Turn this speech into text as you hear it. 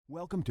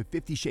Welcome to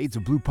 50 Shades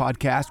of Blue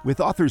podcast with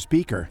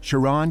author-speaker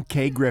Sharon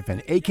K.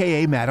 Griffin,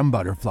 a.k.a. Madam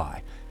Butterfly.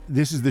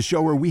 This is the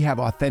show where we have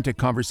authentic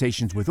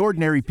conversations with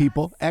ordinary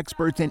people,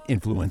 experts, and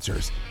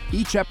influencers.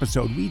 Each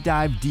episode, we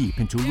dive deep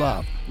into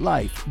love,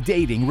 life,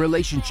 dating,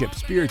 relationships,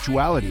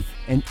 spirituality,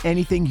 and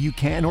anything you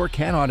can or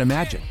cannot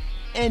imagine.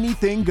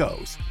 Anything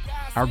goes.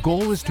 Our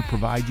goal is to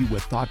provide you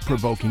with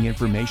thought-provoking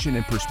information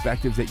and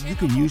perspectives that you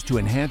can use to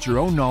enhance your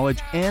own knowledge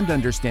and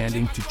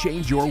understanding to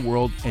change your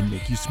world and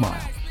make you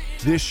smile.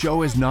 This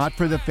show is not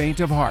for the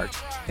faint of heart,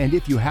 and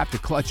if you have to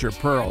clutch your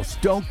pearls,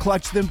 don't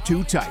clutch them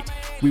too tight.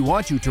 We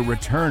want you to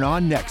return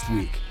on next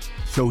week.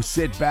 So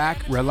sit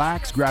back,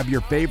 relax, grab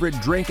your favorite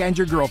drink and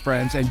your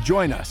girlfriends, and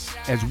join us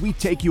as we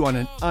take you on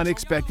an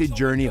unexpected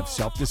journey of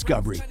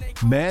self-discovery.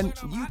 Men,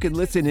 you can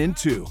listen in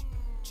too.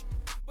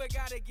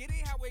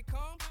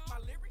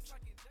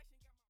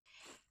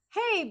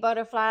 Hey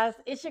butterflies,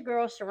 it's your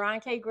girl Sharon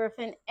K.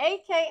 Griffin,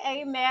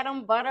 aka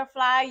Madam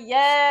Butterfly.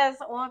 Yes,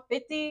 on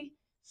 50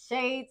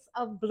 Shades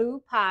of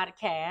Blue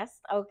podcast,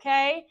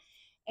 okay?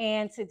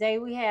 And today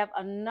we have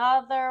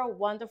another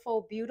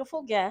wonderful,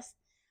 beautiful guest.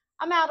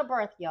 I'm out of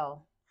breath,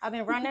 y'all. I've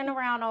been running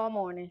around all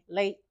morning,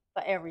 late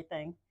for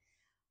everything.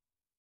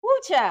 Woo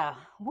child,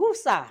 woo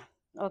sa.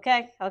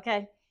 Okay.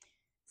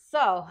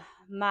 So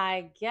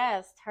my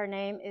guest, her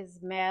name is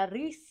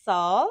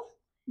Marisol.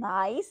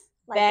 Nice.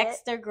 Like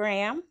Baxter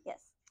Graham.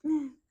 Yes.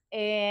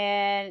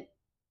 And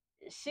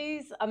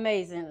she's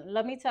amazing.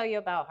 Let me tell you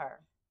about her.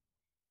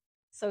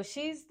 So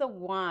she's the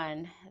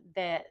one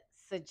that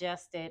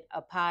suggested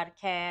a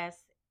podcast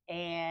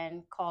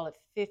and call it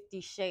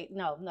 50 Shades.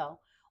 No,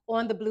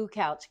 on the blue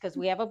couch, because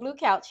we have a blue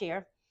couch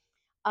here.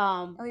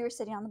 And we were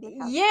sitting on the blue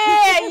couch.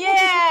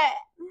 Yeah.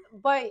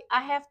 But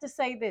I have to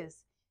say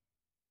this.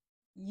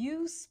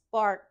 You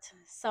sparked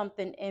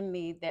something in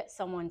me that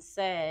someone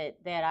said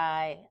that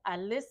I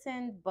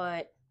listened,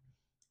 but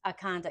I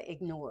kind of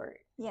ignored.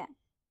 Yeah.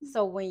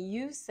 So when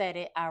you said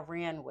it, I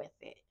ran with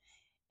it.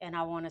 And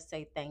I want to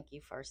say thank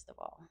you, first of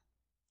all.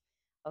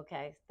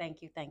 Okay.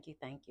 Thank you.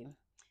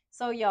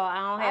 So, y'all, I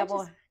don't have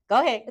one.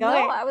 Go ahead. No,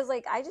 I was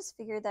like, I just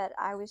figured that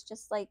I was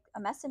just like a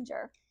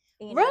messenger.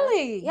 You know?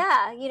 Really?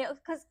 Yeah,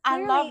 because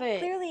I love it.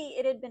 Clearly,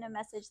 it had been a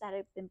message that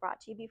had been brought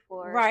to you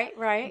before.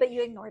 Right. But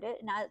you ignored it,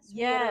 and now it's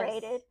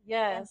reiterated.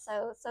 Yes. And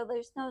so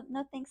there's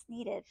no thanks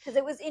needed, because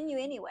it was in you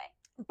anyway.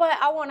 But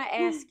I want to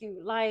ask you,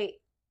 like,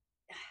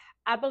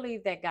 I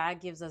believe that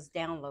God gives us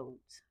downloads.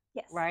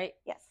 Yes. Right?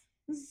 Yes.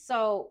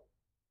 So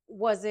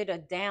was it a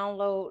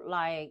download,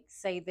 like,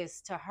 say this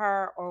to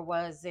her, or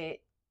was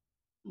it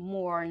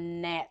more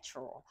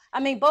natural? I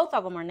mean, both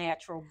of them are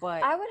natural,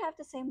 but I would have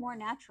to say more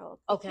natural,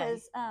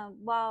 because okay.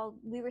 While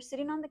we were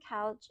sitting on the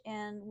couch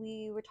and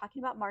we were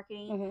talking about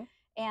marketing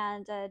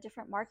and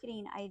different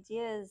marketing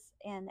ideas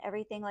and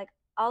everything, like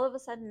all of a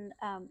sudden,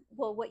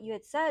 what you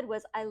had said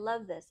was, I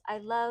love this. I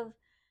love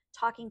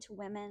talking to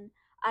women.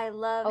 I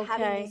love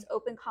having these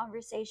open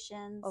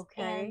conversations.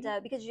 Okay.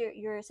 And because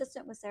your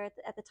assistant was there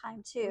at the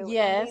time too.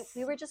 Yes. And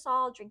we were just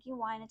all drinking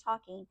wine and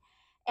talking.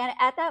 And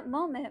at that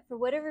moment, for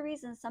whatever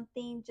reason,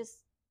 something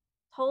just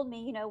told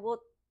me,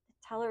 we'll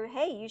tell her,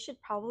 hey, you should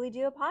probably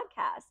do a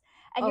podcast.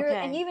 And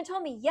you even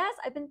told me, yes,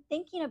 I've been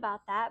thinking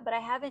about that, but I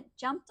haven't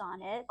jumped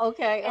on it. And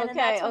then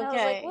that's when I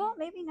was like, well,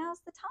 maybe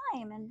now's the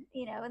time. And,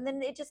 and then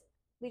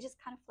we just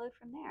kind of flowed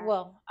from there.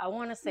 Well, I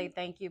want to say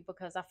thank you,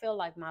 because I feel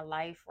like my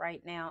life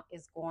right now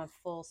is going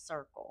full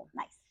circle.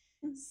 Nice.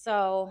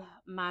 So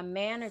my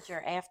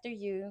manager, after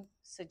you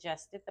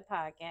suggested the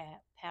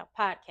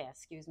podcast,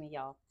 excuse me,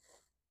 y'all,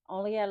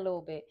 only a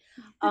little bit.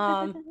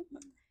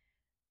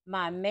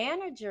 My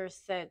manager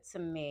said to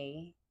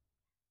me,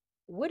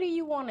 what do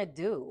you want to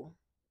do?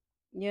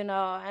 And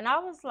I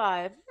was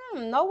like,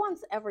 no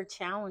one's ever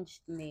challenged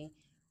me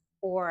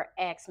or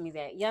asked me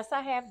that. Yes,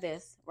 I have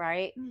this,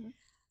 right?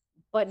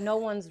 But no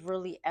one's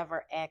really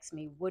ever asked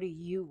me, what do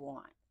you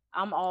want?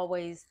 I'm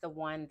always the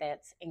one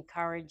that's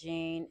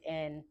encouraging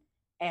and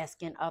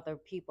asking other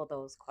people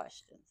those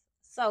questions.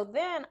 So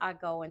then I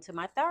go into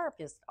my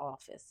therapist's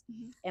office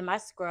in my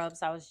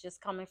scrubs. I was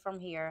just coming from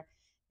here.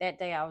 That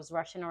day I was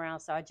rushing around,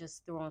 so I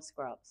just threw on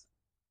scrubs.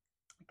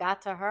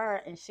 Got to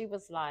her, and she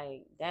was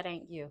like, that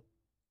ain't you.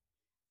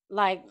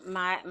 Like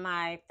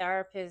my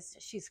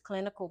therapist, she's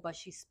clinical, but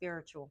she's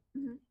spiritual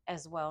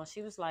as well.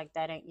 She was like,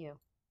 that ain't you.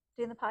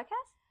 Doing the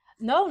podcast?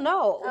 No.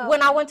 Oh,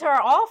 when I went to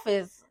her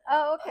office.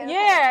 Oh, okay.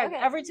 Yeah, okay.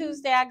 Every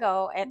Tuesday I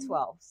go at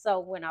 12.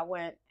 So when I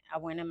went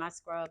in my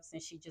scrubs,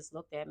 and she just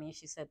looked at me and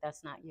she said,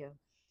 that's not you.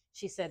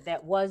 She said,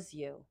 that was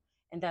you,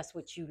 and that's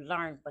what you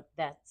learned, but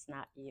that's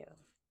not you.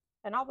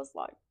 And I was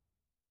like,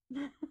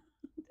 and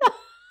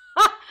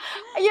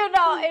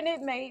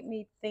it made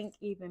me think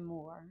even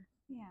more.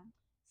 Yeah.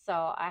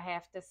 So I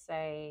have to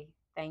say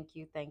thank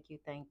you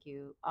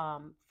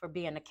for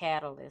being a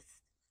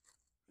catalyst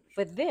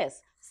for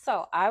this.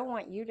 So I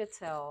want you to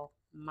tell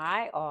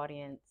my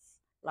audience,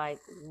 like,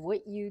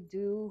 what you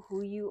do,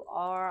 who you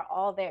are,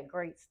 all that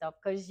great stuff,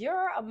 because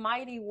you're a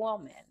mighty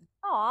woman.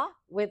 Aw.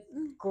 With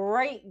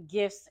great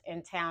gifts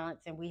and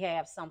talents, and we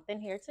have something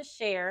here to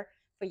share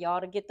for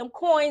y'all to get them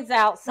coins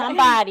out.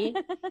 Somebody,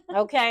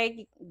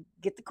 okay,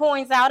 get the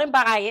coins out and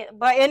buy it.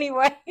 But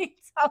anyway,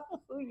 tell them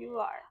who you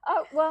are.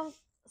 Oh, well,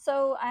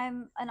 so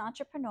I'm an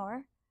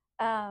entrepreneur.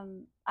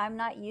 I'm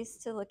not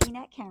used to looking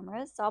at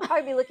cameras, so I'll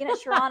probably be looking at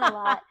Sharon a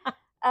lot.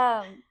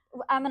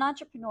 I'm an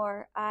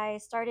entrepreneur. I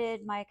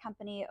started my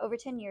company over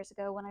 10 years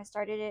ago. When I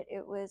started it,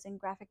 it was in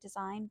graphic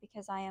design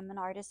because I am an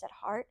artist at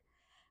heart.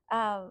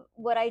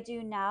 What I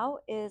do now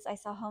is I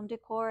sell home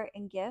decor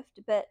and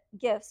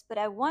gifts. But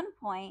at one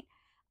point,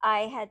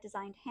 I had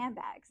designed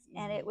handbags,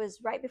 and it was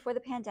right before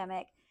the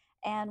pandemic.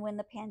 And when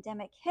the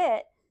pandemic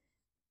hit,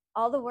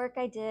 all the work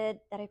I did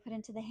that I put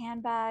into the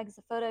handbags,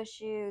 the photo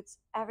shoots,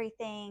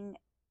 everything,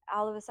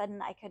 all of a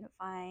sudden I couldn't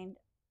find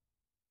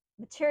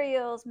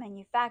materials,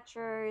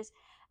 manufacturers,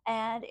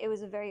 and it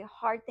was a very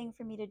hard thing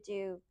for me to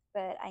do,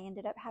 but I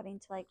ended up having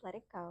to like let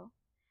it go.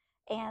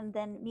 And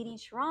then meeting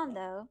Sharon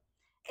though,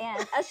 and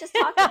us just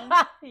talking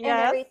Yes. and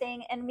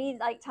everything, and me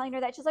like telling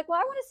her that, she's like, well,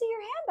 I want to see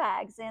your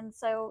handbags. And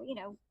so,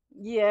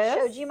 Yes.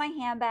 showed you my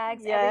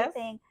handbags, Yes.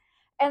 everything.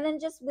 And then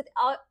just with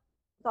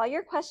all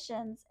your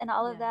questions and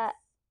all of that,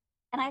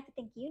 and I have to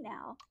thank you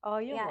now. Oh,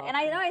 you're welcome. And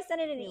I know I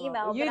sent it in an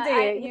email. You but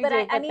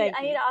did. I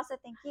need to also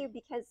thank you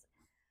because,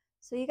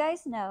 so you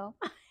guys know,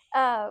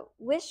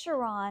 with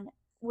Sharon,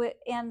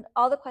 and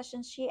all the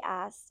questions she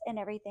asked and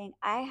everything,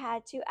 I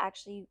had to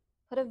actually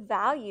put a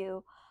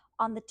value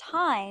on the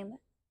time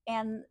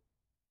and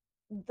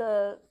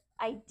the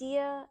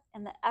idea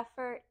and the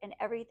effort and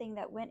everything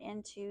that went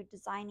into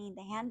designing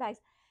the handbags.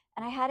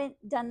 And I hadn't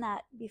done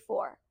that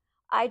before.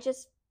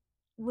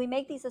 We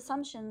make these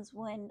assumptions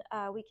when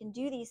we can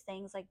do these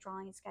things like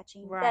drawing,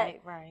 sketching, that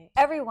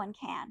everyone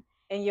can.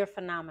 And you're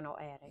phenomenal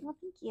at it. Well,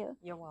 thank you.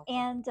 You're welcome.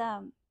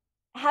 And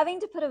having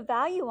to put a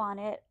value on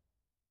it,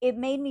 it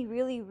made me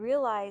really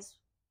realize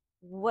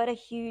what a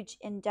huge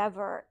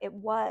endeavor it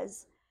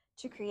was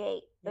to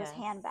create those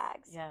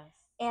handbags. Yes.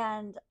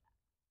 And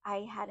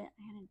I hadn't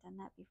done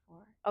that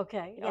before.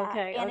 Okay. Yeah.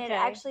 Okay. And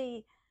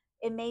okay.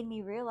 it made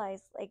me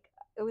realize, like,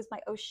 it was my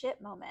oh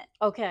shit moment.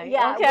 Okay.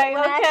 Yeah. Okay.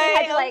 When I actually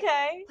had to like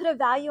okay. put a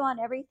value on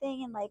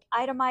everything and like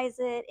itemize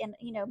it, and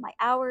my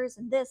hours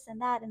and this and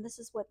that, and this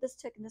is what this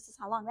took and this is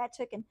how long that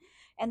took,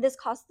 and this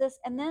cost this,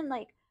 and then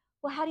like,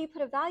 well, how do you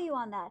put a value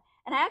on that?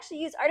 And I actually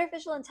use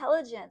artificial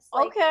intelligence.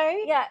 Like,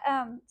 okay.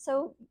 Yeah.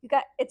 So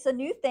it's a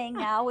new thing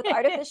now with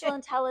artificial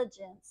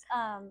intelligence.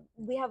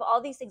 We have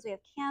all these things. We have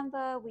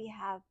Canva, we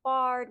have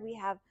Bard, we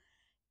have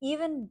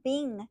even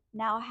Bing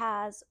now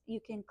has, you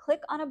can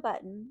click on a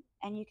button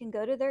and you can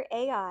go to their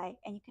AI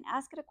and you can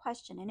ask it a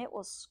question and it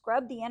will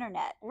scrub the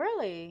internet.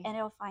 Really? And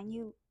it'll find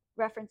you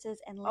references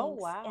and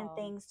links and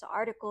things to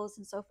articles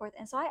and so forth.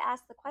 And so I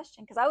asked the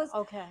question because I was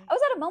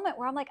at a moment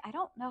where I'm like, I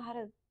don't know how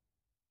to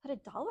put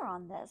a dollar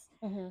on this.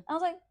 Mm-hmm. I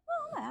was like,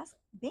 well, I'm gonna ask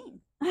Bing.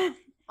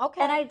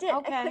 Okay. And I did.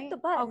 Okay. I clicked the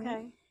button.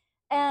 Okay.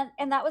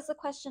 And that was the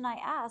question I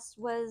asked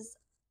was,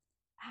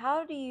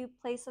 how do you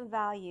place a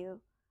value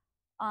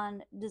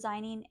on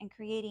designing and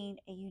creating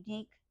a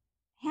unique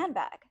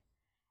handbag?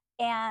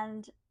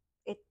 And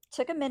it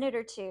took a minute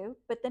or two,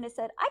 but then it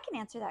said, I can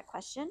answer that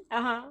question.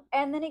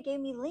 And then it gave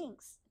me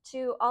links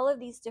to all of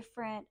these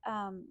different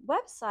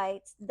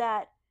websites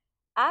that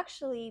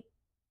actually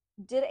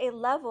did a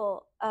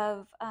level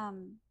of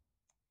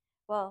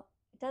well,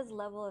 it does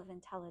level of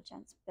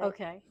intelligence, but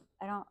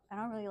I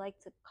don't really like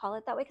to call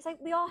it that way, because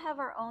we all have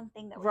our own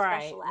thing that we're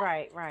special at.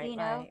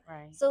 Right.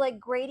 So like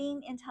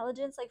grading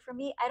intelligence, like for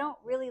me, I don't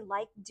really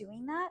like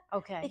doing that.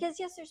 Because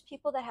yes, there's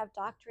people that have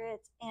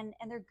doctorates and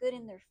they're good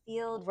in their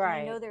field,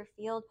 and they know their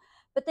field.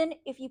 But then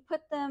if you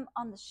put them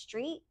on the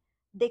street,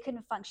 they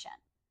couldn't function.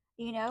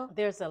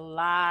 There's a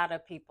lot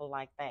of people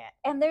like that.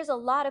 And there's a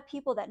lot of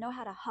people that know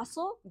how to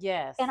hustle.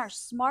 Yes. And are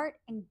smart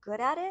and good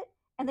at it,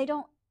 and they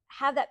don't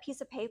have that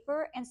piece of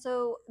paper, and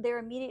so they're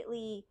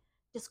immediately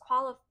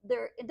disqualified.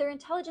 Their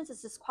intelligence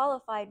is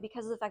disqualified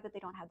because of the fact that they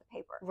don't have the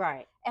paper.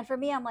 Right. And for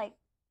me, I'm like,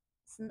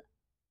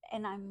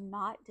 and I'm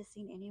not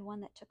dissing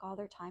anyone that took all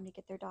their time to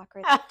get their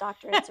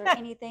doctorates or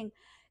anything.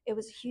 It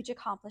was a huge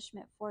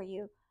accomplishment for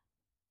you.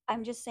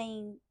 I'm just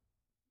saying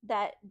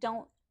that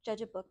don't judge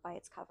a book by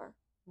its cover.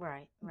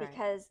 Right.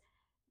 Because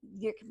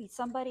there could be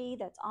somebody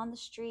that's on the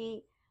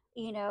street,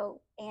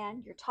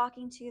 and you're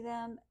talking to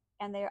them,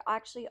 and they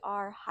actually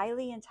are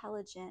highly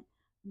intelligent,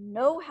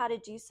 know how to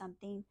do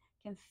something,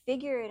 can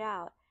figure it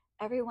out.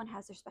 Everyone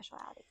has their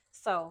specialty.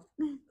 So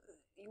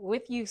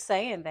with you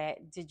saying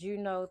that, did you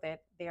know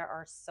that there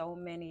are so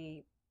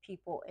many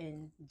people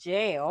in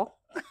jail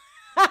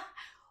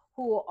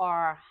who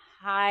are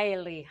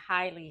highly,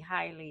 highly,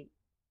 highly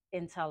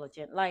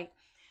intelligent? Like,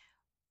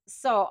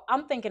 so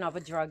I'm thinking of a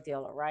drug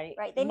dealer, right?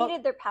 Right. They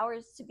needed their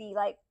powers to be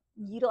like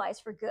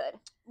utilized for good.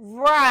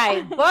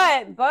 Right.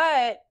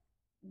 but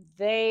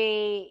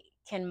they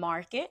can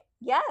market.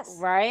 Yes.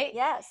 Right?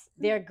 Yes.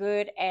 They're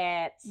good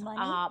at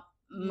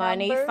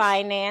money, numbers,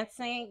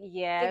 financing.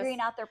 Yes. Figuring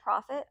out their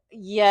profit.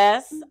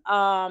 Yes.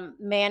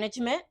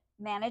 Management.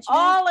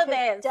 All of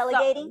that.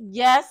 Delegating.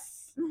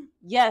 So,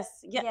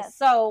 yes.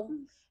 So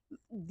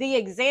the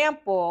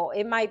example,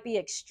 it might be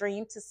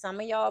extreme to some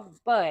of y'all,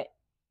 but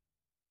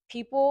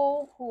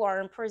people who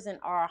are in prison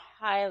are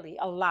highly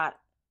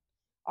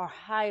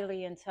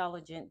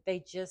intelligent. They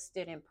just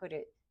didn't put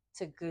it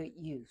to good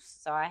use.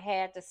 So I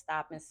had to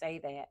stop and say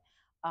that.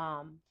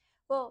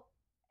 Well,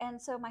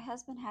 and so my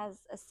husband has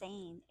a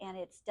saying, and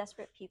it's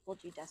desperate people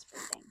do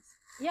desperate things.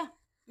 Yeah,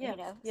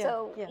 yeah,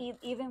 So yeah.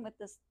 Even with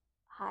this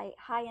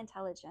high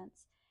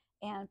intelligence,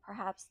 and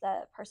perhaps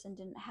that person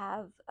didn't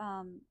have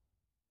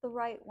the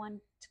right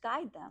one to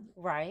guide them.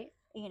 Right.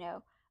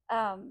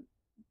 Um,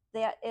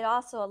 that it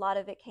also, a lot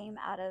of it came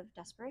out of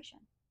desperation.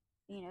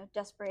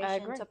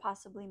 Desperation to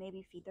possibly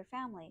maybe feed their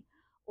family,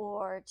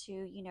 or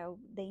to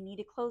they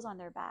needed clothes on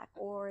their back,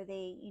 or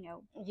they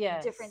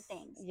yes, different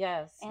things.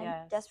 Yes, and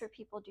yes. Desperate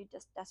people do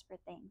just desperate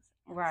things.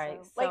 And right.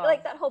 so,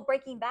 like that whole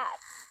Breaking Bad.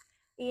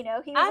 He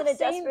was I've in a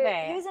seen desperate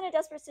that. he was in a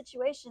desperate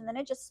situation, then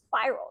it just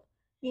spiraled.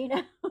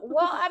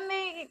 Well, I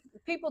mean,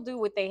 people do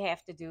what they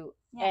have to do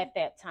Yeah. at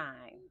that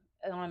time.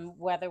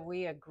 Whether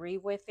we agree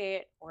with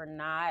it or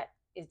not,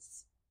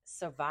 it's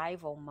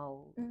survival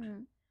mode.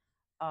 Mhm.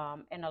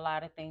 And a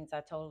lot of things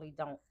I totally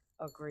don't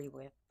agree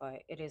with,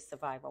 but it is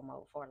survival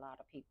mode for a lot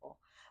of people.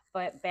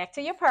 But back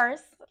to your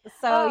purse.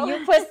 So Oh.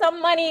 you put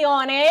some money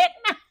on it.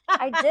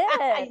 I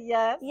did.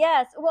 Yes.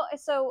 Yes. Well,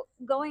 so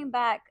going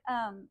back,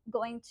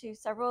 going to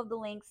several of the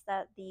links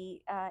that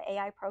the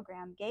AI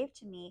program gave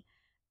to me,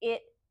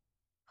 it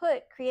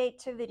put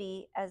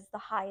creativity as the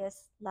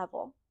highest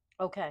level.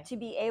 Okay. To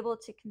be able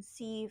to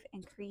conceive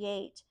and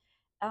create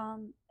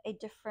a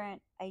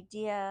different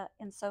idea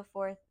and so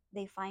forth,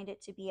 they find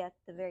it to be at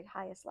the very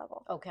highest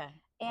level. Okay.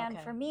 And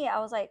okay. for me, I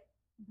was like,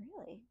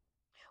 really?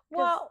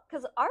 Well,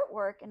 because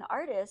artwork and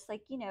artists,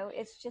 like,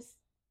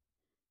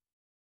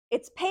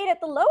 it's paid at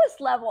the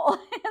lowest level.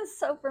 And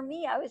so for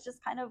me, I was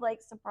just kind of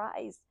like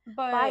surprised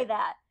by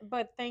that.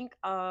 But think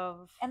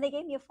of, And they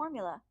gave me a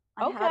formula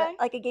on how to, okay.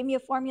 like, it gave me a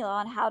formula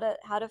on how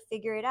to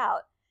figure it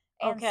out.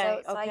 And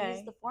Okay, so I used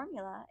okay. the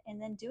formula,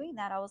 and then doing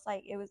that, I was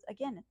like, it was,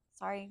 again,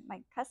 sorry,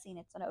 my cussing,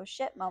 it's an oh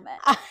shit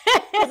moment.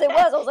 Because it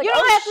was. I was like, you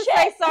don't oh have shit. to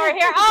say sorry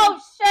here. Oh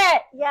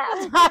shit. Yeah.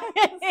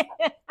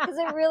 Because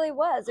it really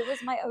was. It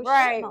was my oh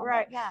shit moment.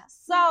 Right. Yeah.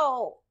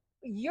 So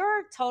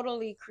you're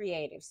totally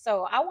creative.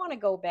 So I want to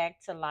go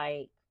back to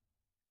like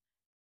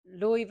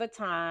Louis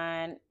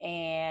Vuitton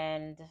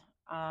and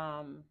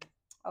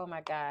oh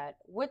my God,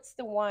 what's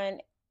the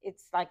one?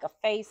 It's like a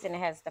face and it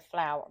has the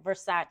flower.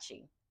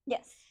 Versace.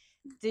 Yes.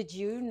 Did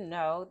you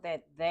know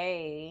that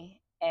they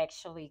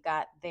actually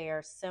got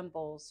their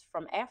symbols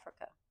from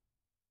Africa?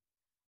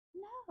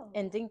 No.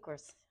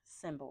 Ndinkers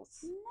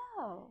symbols.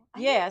 No. I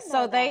Yeah, didn't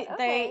so know that.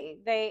 Okay.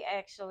 they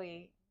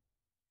actually,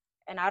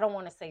 and I don't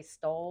want to say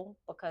stole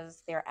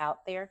because they're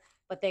out there,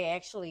 but they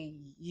actually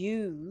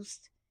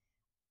used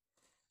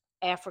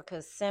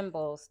Africa's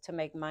symbols to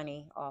make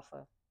money off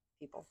of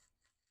people.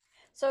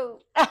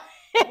 So,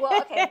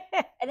 well, okay,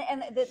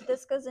 and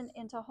this goes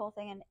into a whole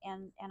thing,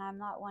 and I'm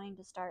not wanting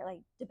to start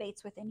like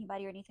debates with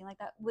anybody or anything like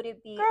that. Would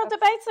it be Girl,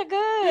 debates are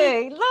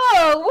good. Look,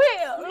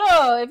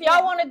 if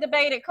y'all want to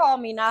debate it, call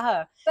me, not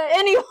her. But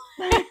anyway,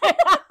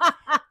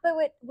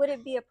 but would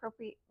it be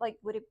appropriate? Like,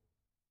 would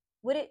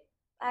it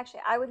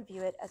actually? I would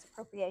view it as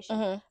appropriation,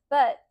 mm-hmm.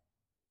 But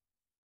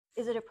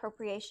is it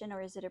appropriation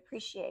or is it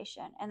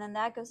appreciation? And then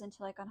that goes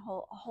into like a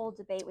whole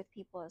debate with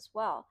people as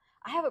well.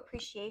 I have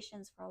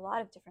appreciations for a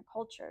lot of different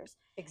cultures.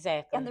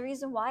 Exactly. And the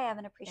reason why I have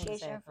an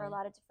appreciation for a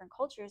lot of different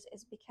cultures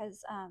is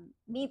because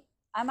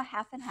I'm a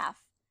half and half.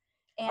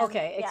 And,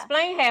 okay,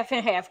 explain half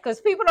and half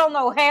because people don't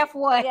know half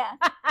what. Yeah.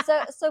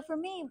 So for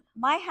me,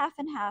 my half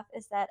and half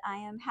is that I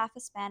am half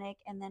Hispanic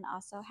and then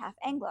also half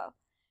Anglo.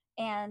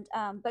 And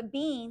but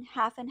being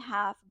half and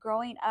half,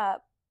 growing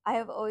up, I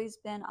have always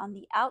been on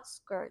the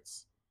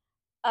outskirts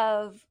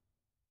of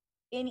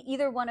in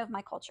either one of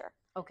my culture.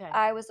 Okay.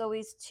 I was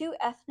always too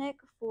ethnic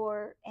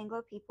for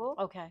Anglo people.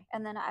 Okay.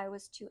 And then I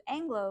was too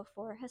Anglo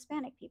for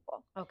Hispanic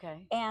people.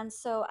 Okay. And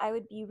so I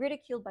would be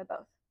ridiculed by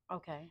both.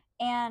 Okay.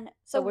 And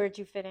so where'd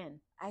you fit in?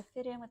 I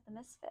fit in with the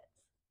misfits.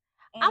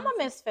 And I'm a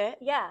misfit.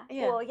 Yeah.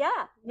 Well,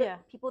 yeah. Yeah.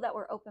 People that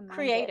were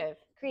open-minded.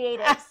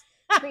 Creatives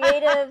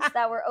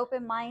that were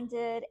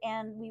open-minded,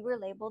 and we were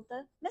labeled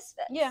the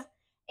misfits. Yeah.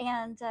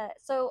 And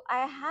so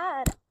I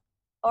had,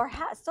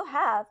 still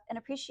have, an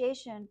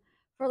appreciation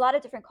for a lot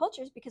of different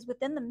cultures, because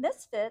within the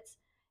misfits,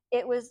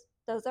 it was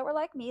those that were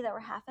like me, that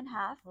were half and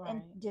half,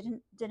 and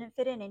didn't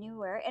fit in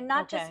anywhere, and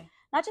not just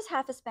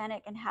half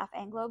Hispanic and half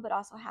Anglo, but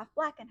also half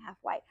Black and half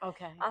white.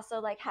 Okay. Also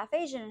like half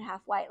Asian and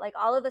half white, like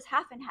all of us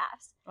half and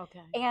halves.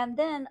 Okay. And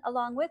then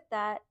along with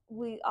that,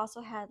 we also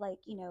had like,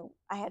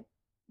 I had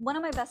one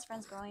of my best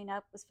friends growing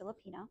up was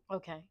Filipino.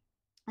 Okay.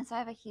 And so I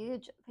have a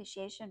huge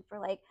appreciation for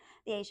like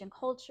the Asian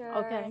culture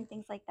and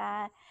things like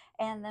that.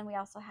 And then we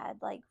also had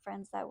like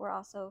friends that were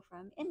also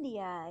from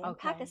India and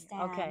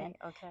Pakistan.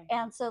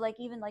 And so like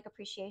even like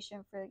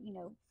appreciation for,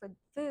 for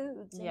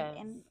foods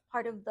and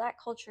part of that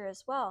culture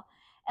as well.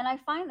 And I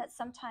find that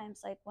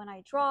sometimes like when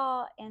I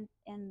draw and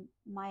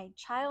my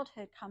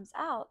childhood comes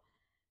out,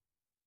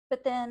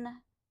 but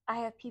then I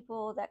have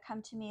people that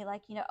come to me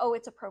like, oh,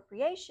 it's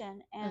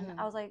appropriation. And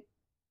I was like,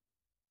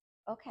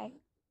 okay,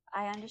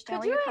 I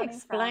understand Could where you you're coming from.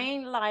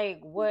 explain like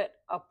what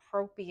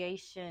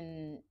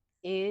appropriation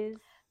is?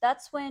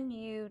 That's when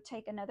you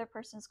take another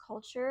person's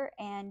culture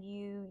and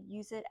you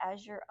use it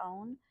as your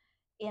own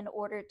in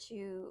order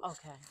to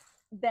Okay.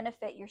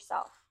 benefit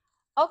yourself.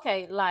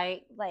 Okay,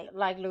 Like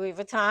like Louis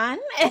Vuitton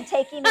and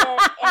taking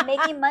it and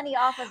making money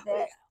off of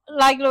it.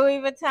 like Louis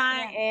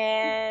Vuitton Yeah.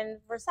 and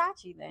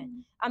Versace then.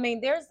 Mhm. I mean,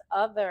 there's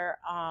other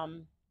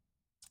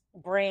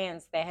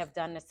brands that have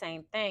done the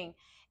same thing.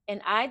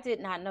 And I did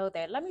not know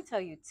that. Let me tell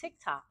you,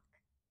 TikTok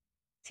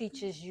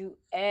teaches you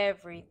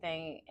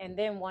everything. And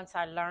then once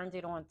I learned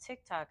it on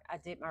TikTok, I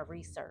did my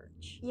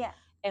research. Yeah.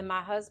 And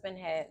my husband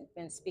had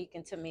been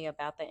speaking to me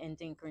about the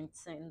Indinkra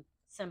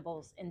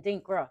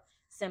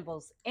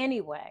symbols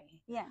anyway.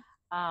 Yeah.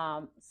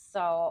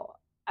 So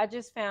I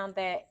just found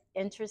that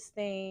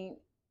interesting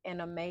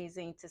and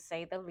amazing to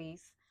say the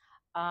least.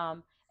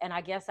 And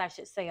I guess I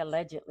should say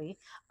allegedly,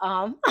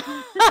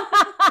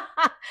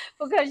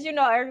 because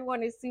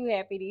everyone is too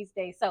happy these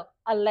days. So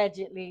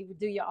allegedly,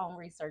 do your own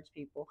research,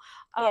 people.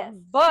 Yes.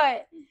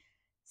 But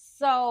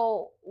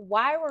so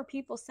why were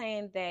people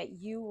saying that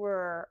you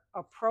were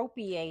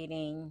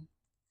appropriating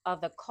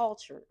other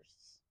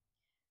cultures?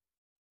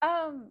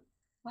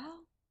 Well,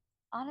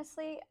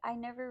 honestly, I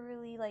never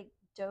really like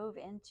dove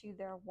into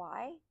their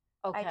why.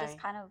 I just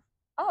Okay, kind of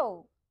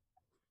oh,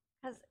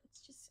 because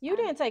it's just you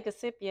didn't take a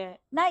sip yet.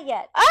 not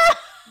yet,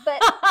 but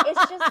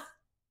it's just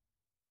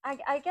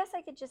I guess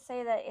I could just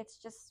say that it's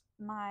just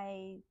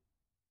my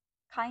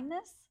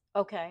kindness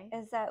Okay.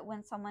 is that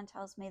when someone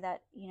tells me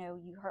that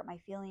you hurt my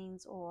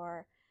feelings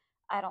or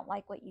I don't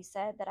like what you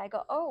said, that I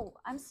go, oh,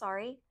 I'm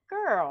sorry.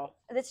 Girl,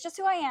 That's just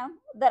who I am.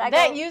 That I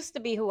that go, used to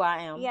be who I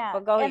am. yeah,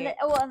 But go and ahead.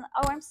 oh,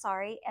 I'm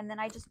sorry, and then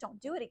I just don't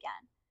do it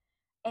again.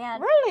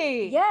 And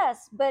Really?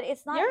 yes, but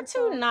it's not You're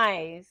too until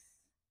nice.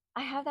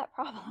 I have that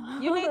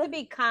problem. You need to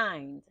be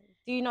kind.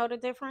 Do you know the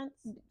difference?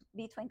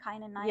 Between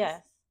kind and nice.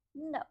 Yes.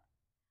 No.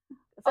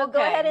 So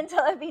go ahead Okay. and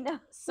let me know.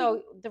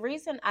 So the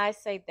reason I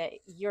say that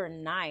you're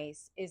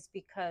nice is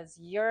because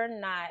you're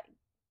not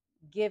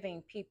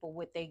giving people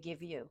what they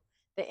give you,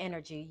 the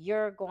energy.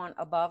 You're going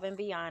above and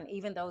beyond,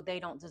 even though they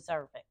don't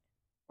deserve it,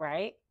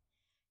 right?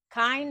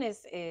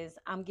 Kindness is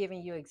I'm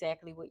giving you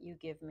exactly what you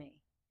give me.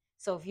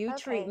 So if you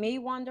treat Okay. me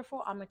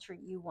wonderful, I'm gonna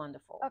treat you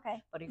wonderful.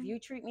 Okay. But if you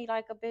treat me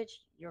like a bitch,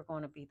 you're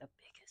gonna be the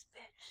biggest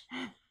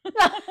bitch.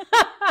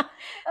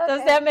 Does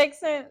Okay. that make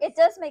sense? It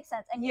does make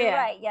sense. And you're Yeah.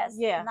 right. Yes.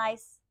 Yeah.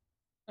 Nice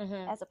Hmm.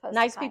 as opposed to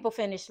Nice kind. people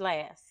finish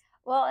last.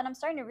 Well, and I'm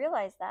starting to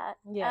realize that.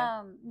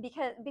 Yeah.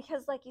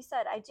 Because like you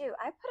said, I do.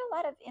 I put a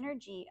lot of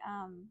energy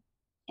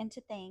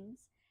into things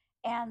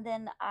and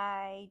then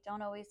I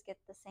don't always get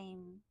the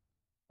same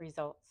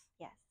Results.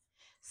 yes.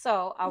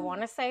 So I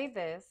want to say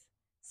this.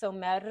 So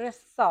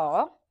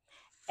Marisol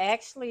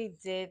actually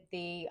did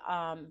the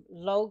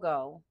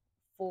logo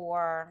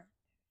for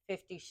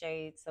 50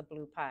 Shades of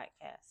Blue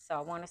podcast. So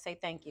I want to say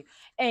thank you.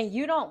 And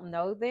you don't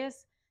know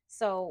this.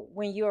 So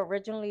when you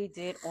originally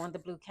did On the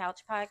Blue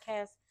Couch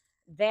podcast,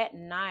 that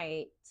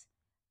night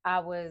I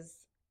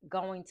was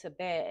going to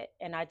bed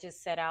and I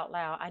just said out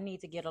loud, I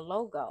need to get a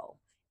logo.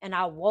 And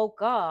I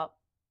woke up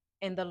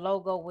and the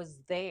logo was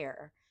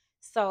there.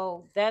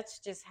 So that's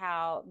just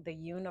how the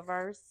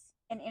universe.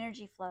 And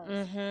energy flows.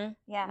 Mm-hmm.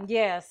 Yeah.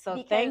 Yeah. So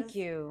Because thank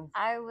you.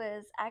 I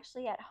was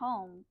actually at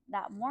home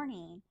that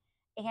morning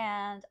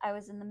and I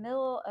was in the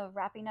middle of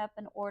wrapping up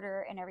an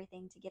order and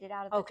everything to get it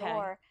out of the Okay.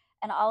 door.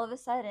 And all of a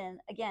sudden,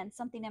 again,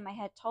 something in my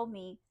head told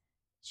me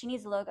she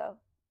needs a logo,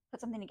 put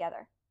something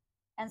together.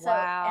 And so,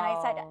 and I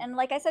sat, Wow. and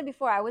like I said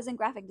before, I was in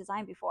graphic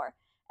design before.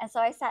 And so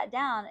I sat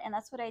down and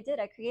that's what I did.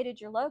 I created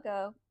your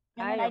logo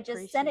and I then I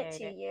just sent it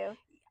appreciate to it. you.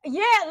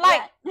 Yeah,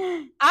 like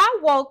Yeah. I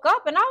woke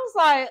up and I was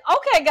like,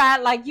 okay,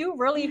 God, like you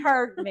really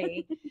heard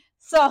me.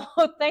 So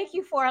thank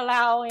you for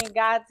allowing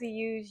God to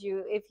use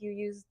you, if you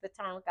use the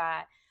term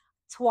God,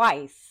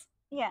 twice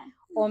Yeah.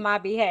 on my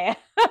behalf.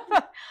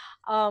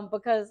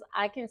 Because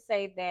I can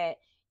say that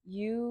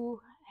you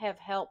have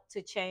helped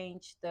to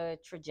change the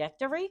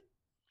trajectory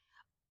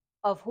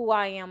of who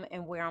I am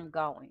and where I'm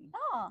going.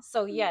 Oh.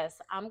 So yes,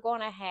 I'm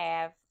going to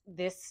have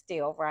this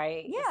still,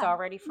 right? It's Yeah.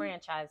 already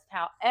franchised.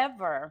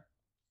 However,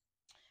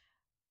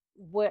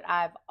 what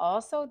I've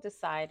also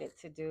decided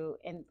to do,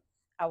 and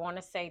I want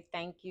to say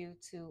thank you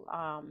to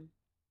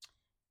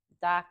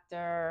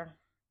Dr.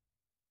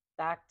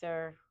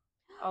 Dr.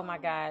 Oh my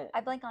God.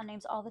 I blank on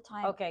names all the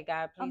time. Okay,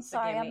 God, I'm please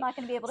sorry. forgive I'm me. not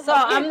going to be able to So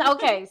help you. I'm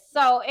okay.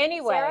 So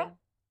anyway, Sarah?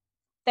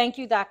 thank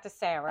you, Dr.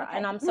 Sarah. Okay.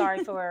 And I'm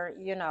sorry for,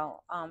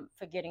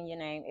 forgetting your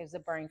name. It was a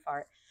brain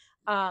fart.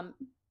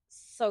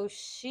 So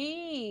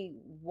she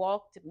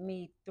walked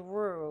me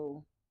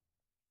through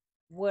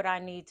what I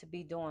need to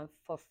be doing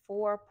for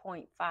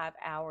 4.5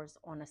 hours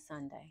on a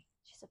Sunday.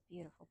 She's a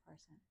beautiful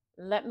person.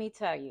 Let me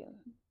tell you.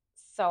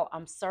 So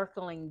I'm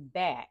circling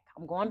back.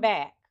 I'm going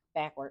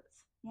backwards.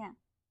 Yeah.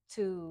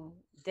 To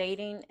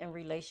dating and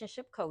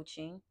relationship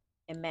coaching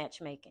and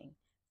matchmaking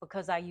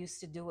because I used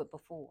to do it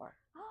before.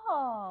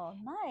 Oh,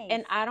 nice.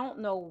 And I don't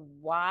know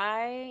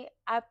why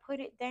I put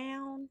it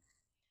down,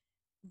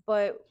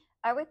 but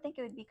I would think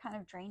it would be kind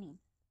of draining.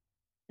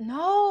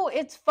 No,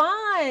 it's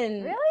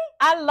fun. Really?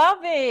 I love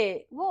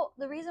it. Well,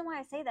 the reason why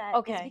I say that is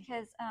Okay.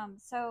 because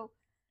so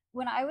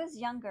when I was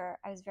younger,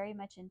 I was very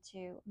much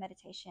into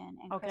meditation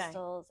and Okay.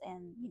 crystals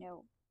and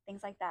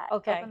things like that.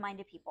 Okay.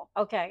 Open-minded people.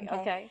 Okay.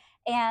 Okay.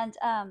 And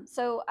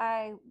so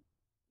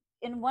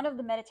in one of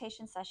the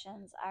meditation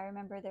sessions, I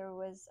remember there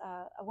was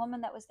a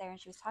woman that was there, and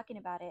she was talking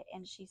about it,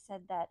 and she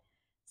said that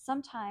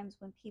sometimes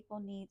when people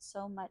need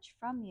so much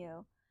from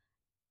you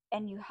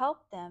and you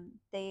help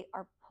them, they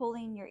are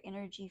pulling your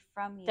energy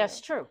from you.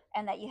 That's true.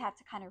 And that you have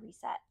to kind of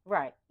reset.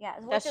 Right. Yeah,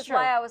 which That's is true.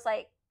 why I was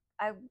like,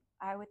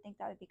 I would think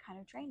that would be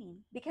kind of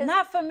draining because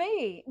not for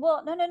me.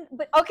 Well, no,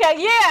 but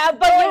okay, yeah,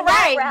 but you're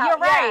right. You're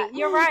right. Yeah.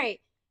 You're right.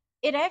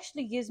 It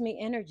actually gives me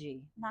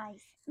energy.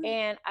 Nice.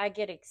 And I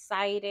get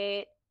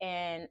excited,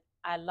 and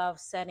I love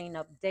setting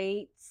up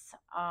dates.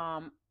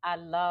 I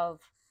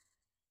love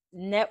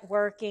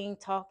networking,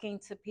 talking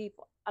to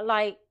people.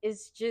 Like,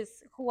 it's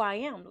just who I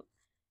am.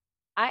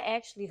 I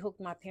actually hooked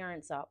my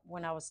parents up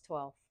when I was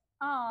 12.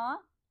 Aw.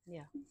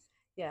 Yeah.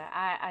 Yeah.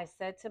 I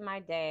said to my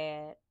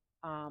dad,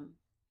 um,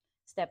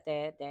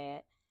 stepdad,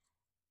 dad,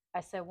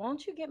 I said,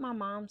 won't you get my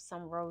mom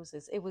some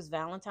roses? It was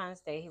Valentine's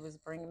Day. He was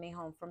bringing me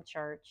home from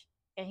church,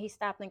 and he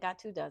stopped and got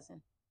 2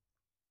 dozen.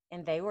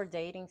 And they were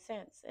dating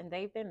since. And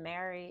they've been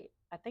married,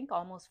 I think,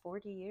 almost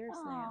 40 years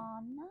now. Oh,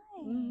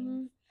 nice.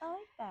 Hmm. I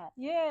like that.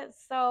 Yeah.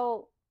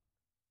 So,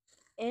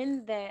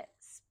 in that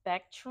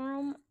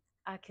spectrum,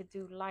 I could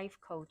do life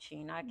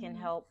coaching. I can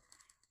help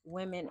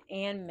women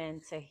and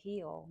men to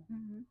heal.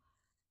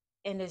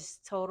 And it's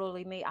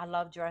totally me. I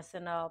love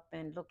dressing up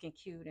and looking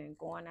cute and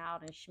going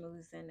out and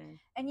schmoozing.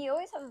 And you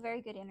always have a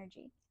very good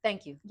energy.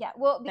 Thank you. Yeah,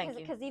 well,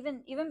 because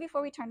even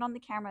before we turned on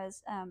the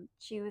cameras,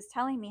 she was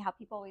telling me how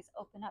people always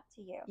open up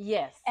to you.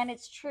 Yes. And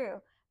it's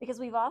true because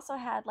we've also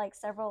had like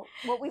several.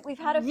 Well, we've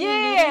had a few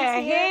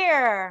meetings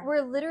here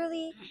where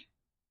literally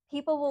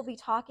people will be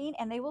talking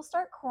and they will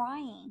start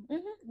crying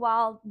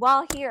while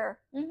here.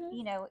 And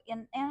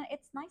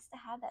it's nice to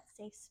have that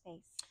safe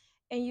space.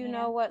 And you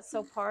know what?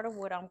 So part of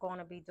what I'm going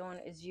to be doing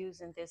is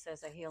using this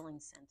as a healing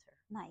center.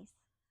 Nice.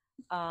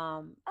 I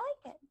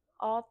like it.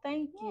 Oh,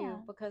 thank you.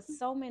 Because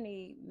so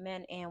many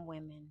men and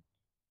women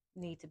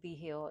need to be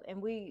healed,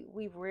 and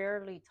we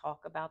rarely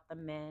talk about the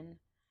men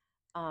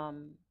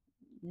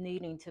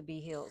needing to be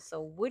healed.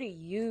 So, what do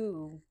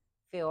you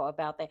feel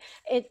about that?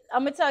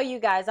 I'm gonna tell you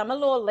guys, I'm a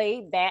little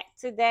laid back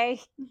today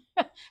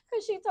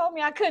because she told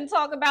me I couldn't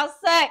talk about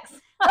sex.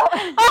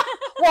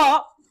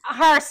 Well,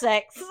 her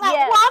sex. So, well,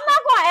 I'm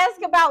not gonna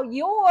ask about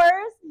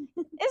yours.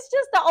 It's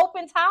just an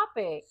open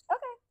topic.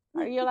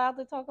 Okay. Are you allowed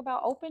to talk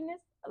about openness?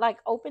 Like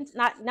open,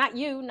 not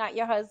you, not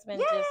your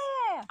husband. Yeah. Just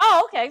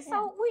oh, okay.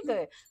 So we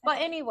good. But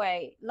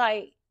anyway,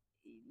 like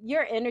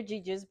your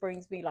energy just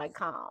brings me like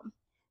calm.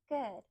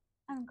 Good.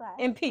 I'm glad.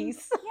 And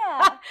peace.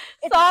 Yeah.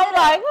 So I'm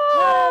like,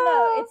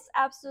 no, it's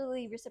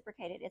absolutely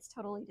reciprocated. It's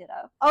totally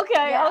ditto.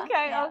 Okay.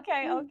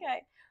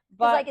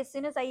 But like as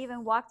soon as I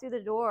even walked through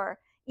the door,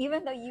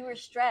 even though you were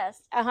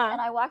stressed, and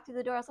I walked through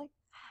the door, I was like,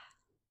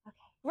 okay.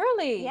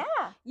 Really?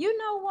 Yeah. You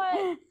know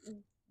what?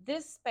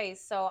 This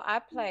space, so I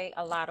play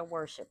a lot of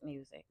worship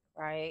music,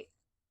 right?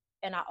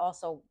 And I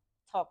also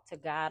talk to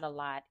God a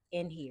lot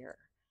in here.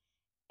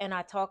 And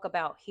I talk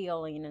about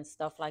healing and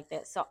stuff like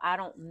that. So I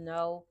don't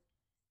know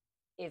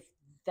if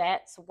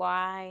that's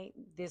why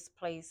this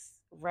place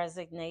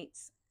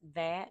resonates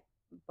that,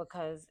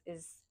 because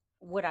it's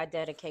what I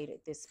dedicated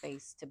this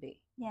space to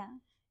be. Yeah.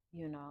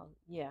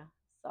 Yeah.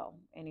 So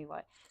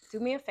anyway, do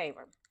me a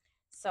favor.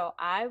 So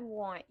I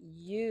want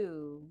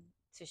you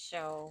to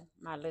show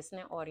my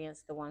listening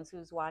audience, the ones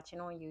who's watching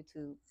on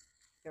YouTube,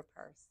 your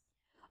purse.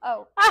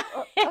 Oh,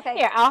 okay.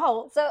 Here, I'll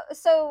hold.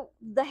 So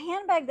the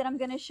handbag that I'm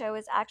going to show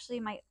is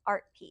actually my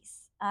art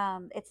piece.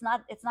 It's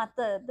not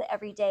the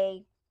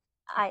everyday,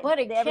 but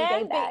it the can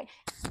everyday be. Bag.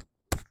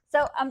 So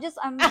all I'm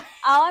saying.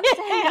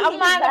 I'm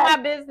minding my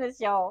business,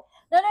 y'all.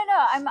 No.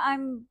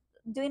 I'm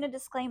doing a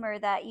disclaimer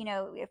that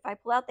if I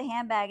pull out the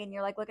handbag and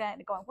you're like looking at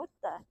it going, what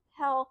the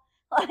hell?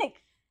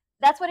 Like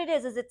that's what it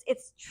is.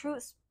 It's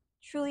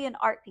truly an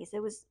art piece. It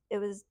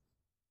was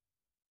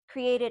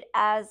created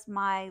as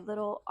my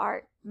little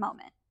art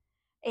moment.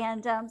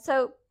 And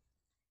so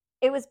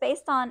it was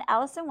based on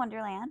Alice in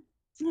Wonderland.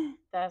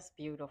 That's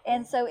beautiful.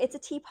 And so it's a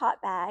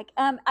teapot bag.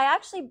 I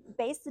actually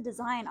based the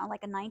design on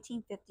like a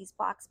 1950s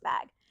box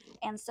bag.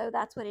 And so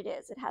that's what it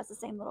is. It has the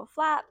same little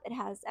flap. It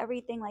has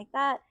everything like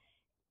that.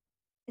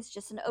 It's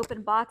just an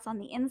open box on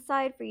the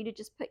inside for you to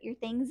just put your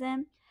things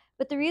in.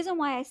 But the reason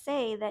why I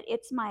say that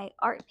it's my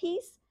art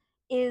piece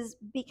is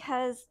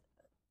because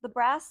the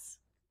brass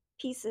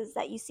pieces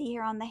that you see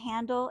here on the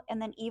handle,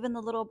 and then even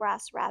the little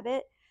brass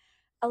rabbit,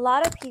 a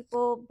lot of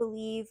people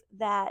believe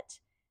that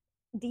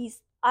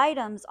these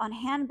items on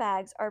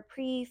handbags are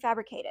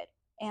prefabricated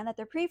and that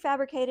they're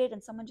prefabricated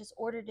and someone just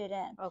ordered it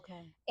in.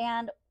 Okay.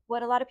 And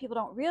what a lot of people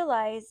don't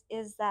realize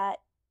is that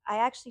I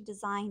actually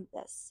designed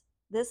this.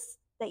 This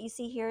that you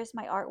see here is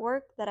my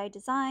artwork that I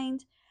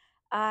designed.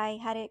 I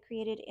had it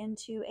created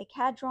into a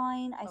CAD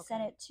drawing. I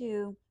sent it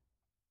to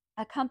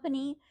a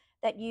company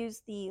that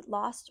use the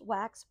lost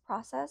wax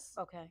process.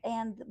 Okay.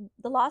 And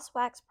the lost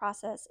wax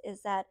process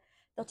is that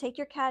they'll take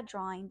your CAD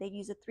drawing, they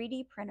use a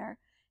 3D printer,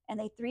 and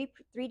they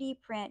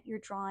 3D print your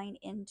drawing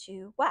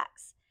into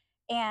wax.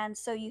 And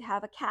so you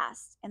have a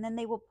cast, and then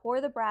they will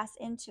pour the brass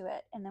into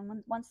it. And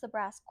then once the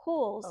brass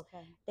cools,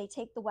 Okay. they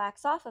take the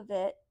wax off of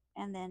it,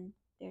 and then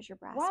there's your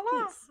brass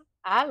Voila. piece.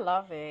 I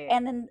love it.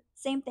 And then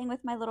same thing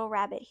with my little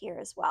rabbit here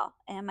as well.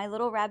 And my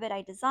little rabbit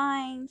I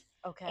designed.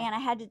 Okay. And I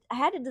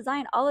had to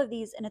design all of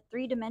these in a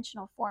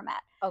 3-dimensional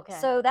format. Okay.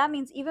 So that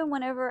means even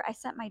whenever I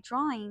sent my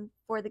drawing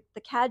for the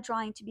CAD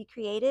drawing to be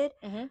created,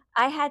 Mm-hmm.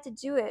 I had to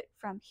do it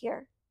from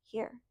here,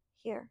 here,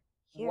 here,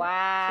 here,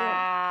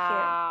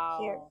 wow.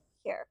 here, here,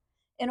 here,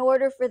 in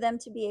order for them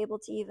to be able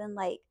to even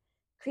like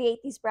create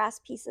these brass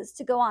pieces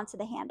to go onto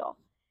the handle.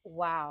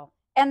 Wow.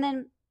 And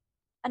then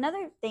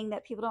another thing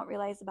that people don't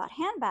realize about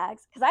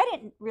handbags, because I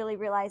didn't really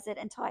realize it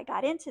until I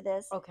got into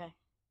this. Okay.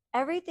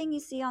 Everything you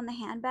see on the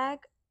handbag,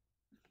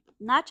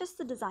 not just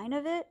the design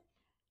of it,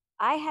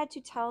 I had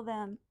to tell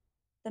them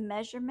the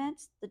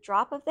measurements, the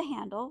drop of the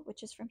handle,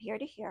 which is from here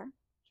to here,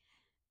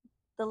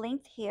 the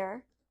length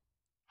here,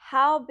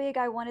 how big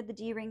I wanted the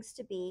D-rings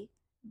to be,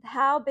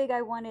 how big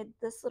I wanted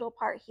this little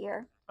part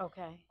here.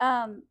 Okay.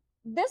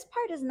 This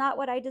part is not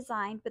what I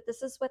designed, but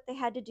this is what they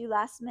had to do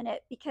last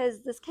minute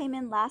because this came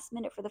in last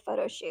minute for the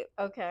photo shoot.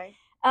 Okay.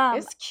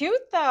 It's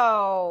cute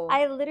though.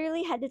 I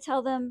literally had to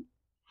tell them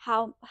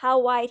how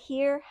wide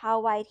here, how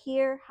wide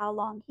here, how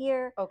long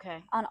here.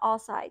 Okay. On all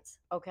sides.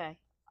 Okay.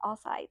 All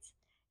sides.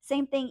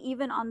 Same thing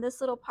even on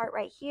this little part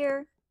right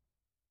here.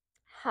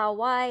 How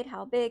wide,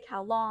 how big,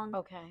 how long.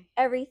 Okay.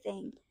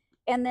 Everything.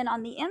 And then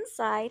on the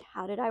inside,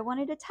 how did I want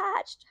it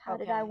attached? How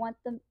did I want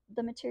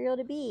the material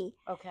to be?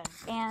 Okay.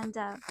 And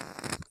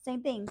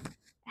same thing.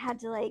 Had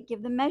to like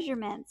give the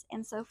measurements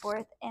and so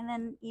forth. And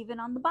then even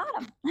on the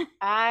bottom.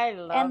 I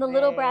love and the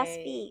little it. brass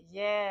feet.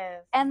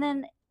 Yes. And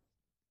then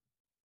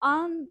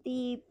on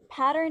the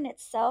pattern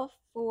itself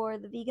for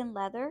the vegan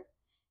leather,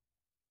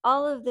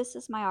 all of this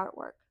is my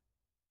artwork.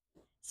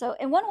 So,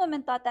 and one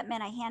woman thought that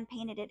meant I hand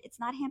painted it. It's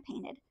not hand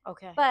painted.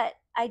 Okay. But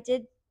I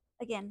did,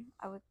 again,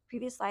 I was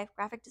previous life,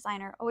 graphic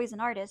designer, always an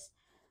artist.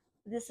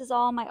 This is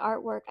all my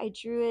artwork. I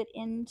drew it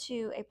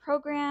into a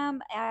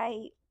program.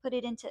 I put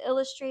it into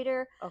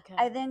Illustrator. Okay.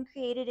 I then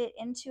created it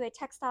into a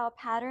textile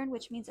pattern,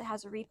 which means it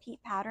has a repeat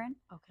pattern.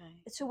 Okay.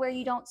 To where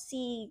you don't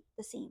see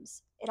the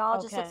seams. It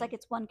all just looks like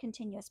it's one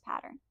continuous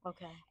pattern.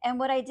 Okay. And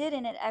what I did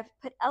in it, I've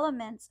put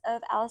elements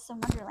of Alice in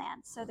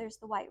Wonderland. So there's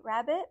the white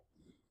rabbit.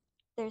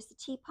 There's the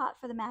teapot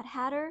for the Mad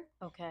Hatter.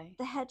 Okay.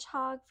 The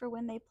hedgehog for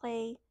when they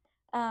play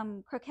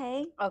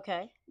croquet.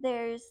 Okay.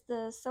 There's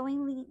the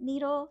sewing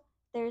needle.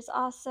 There's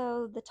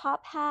also the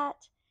top hat.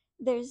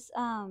 There's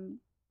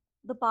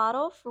the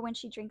bottle for when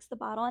she drinks the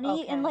bottle. And,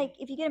 and like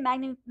if you get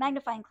a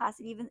magnifying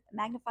glass, it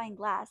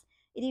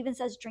even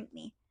says "Drink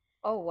me."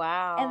 Oh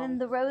wow! And then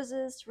the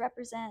roses to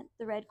represent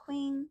the Red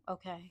Queen.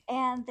 Okay.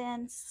 And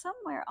then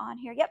somewhere on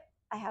here, yep,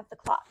 I have the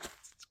clock.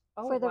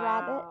 For the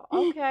rabbit.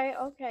 Okay,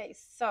 okay.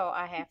 So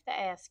I have to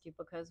ask you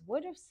because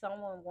what if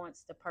someone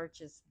wants to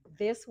purchase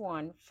this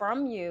one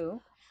from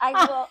you?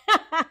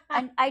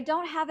 I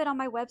don't have it on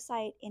my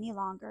website any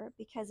longer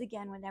because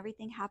again, when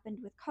everything happened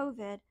with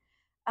COVID,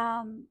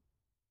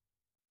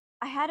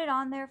 I had it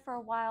on there for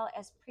a while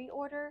as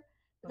pre-order.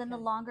 But then the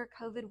longer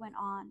COVID went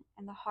on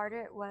and the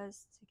harder it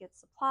was to get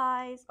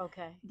supplies.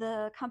 Okay.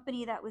 The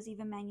company that was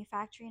even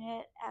manufacturing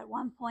it, at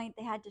one point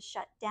they had to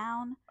shut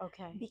down.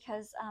 Okay.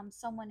 Because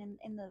someone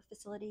in the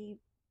facility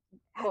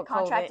had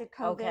contracted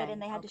COVID and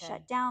they had to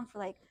shut down for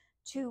like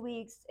 2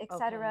 weeks,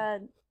 etc.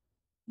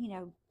 You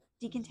know,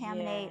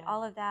 decontaminate,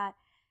 all of that.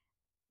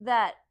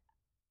 That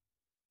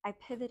I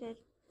pivoted.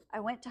 I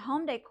went to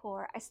home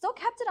decor. I still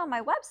kept it on my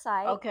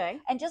website.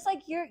 Okay. And just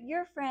like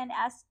your friend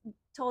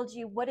told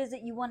you, what is it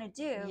you want to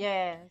do?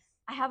 Yes.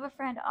 I have a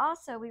friend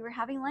also. We were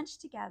having lunch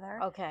together.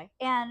 Okay.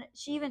 And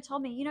she even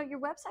told me, you know, your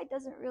website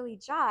doesn't really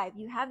jive.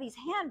 You have these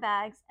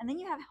handbags and then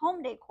you have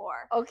home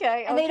decor.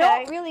 Okay. And they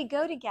don't really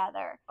go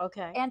together.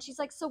 Okay. And she's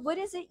like, so what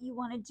is it you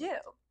want to do?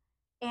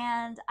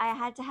 And I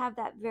had to have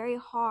that very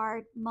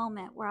hard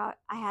moment where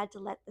I had to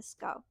let this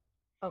go.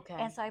 Okay.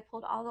 And so I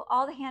pulled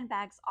all the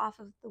handbags off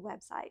of the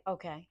website.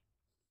 Okay.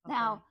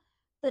 Now,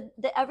 the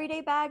everyday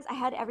bags, I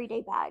had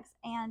everyday bags.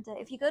 And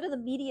if you go to the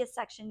media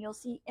section, you'll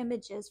see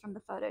images from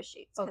the photo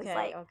shoots.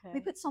 Because we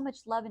put so much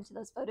love into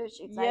those photo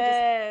shoots.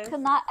 Yes.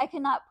 I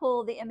could not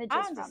pull the images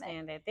from it. I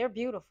understand that. They're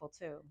beautiful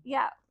too.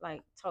 Yeah.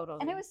 Like totally.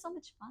 And it was so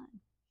much fun.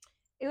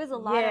 It was a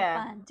lot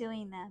of fun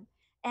doing them.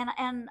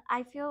 And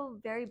I feel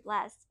very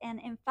blessed. And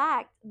in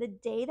fact, the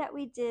day that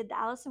we did the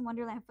Alice in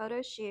Wonderland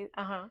photo shoot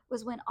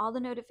was when all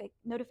the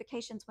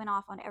notifications went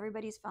off on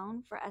everybody's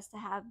phone for us to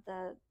have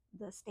the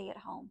stay at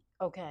home.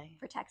 Okay.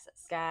 For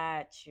Texas.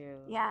 Got you.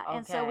 Yeah. Okay.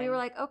 And so we were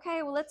like,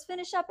 okay, well, let's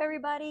finish up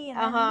everybody. And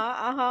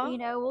then, you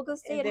know, we'll go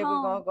stay at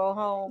home. We're going to go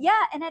home.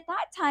 Yeah. And at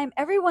that time,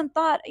 everyone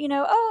thought, you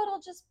know, oh,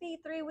 it'll just be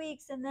 3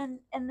 weeks. And then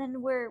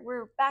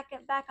we're back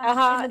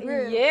on in the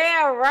groove.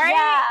 Yeah. Right.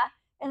 Yeah.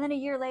 And then a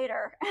year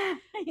later.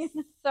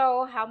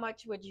 So how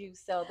much would you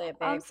sell that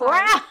bag for?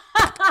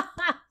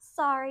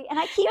 sorry. And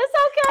It's okay.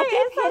 I keep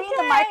It's hitting the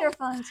okay.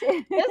 microphone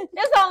too.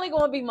 It's only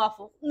going to be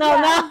muffled. No,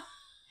 no.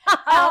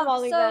 I'm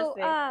only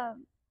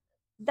messing.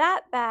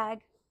 That bag,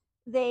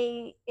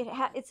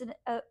 it's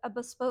a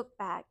bespoke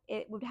bag.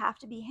 It would have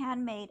to be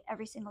handmade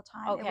every single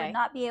time. It would Okay.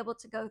 not be able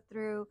to go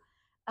through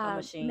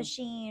A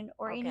machine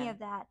or any Okay. of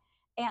that.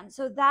 And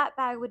so that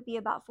bag would be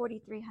about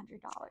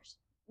 $4,300.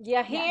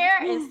 Yeah, here,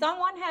 and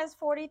someone has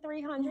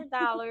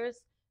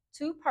 $4,300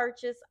 to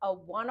purchase a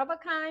one of a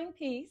kind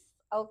piece.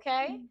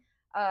 Okay.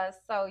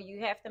 So you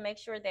have to make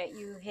sure that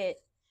you hit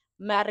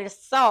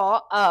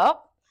Marisol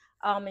up.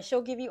 And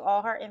she'll give you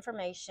all her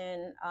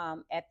information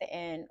at the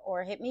end,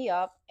 or hit me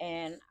up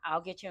and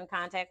I'll get you in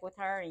contact with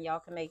her and y'all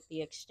can make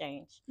the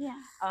exchange. Yeah.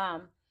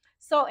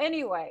 So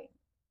anyway,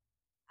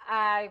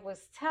 I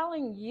was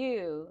telling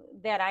you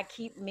that I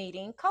keep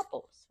meeting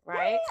couples,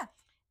 right?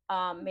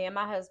 Me and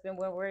my husband,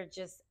 when we're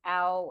just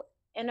out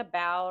and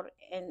about,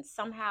 and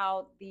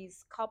somehow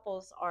these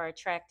couples are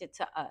attracted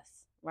to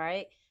us,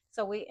 right?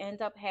 So we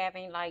end up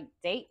having like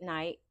date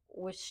night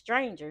with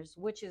strangers,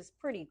 which is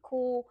pretty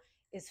cool.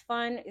 It's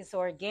fun, it's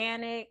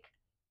organic,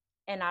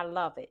 and I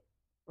love it,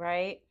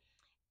 right?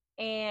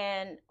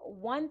 And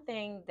one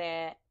thing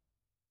that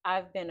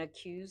I've been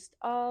accused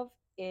of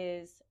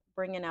is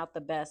bringing out the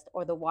best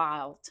or the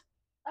wild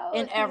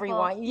in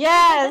everyone.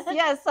 Yes,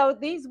 yes. So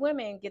these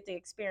women get to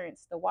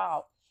experience the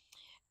wild.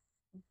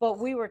 But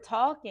we were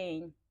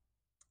talking,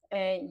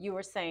 and you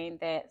were saying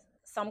that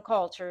some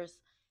cultures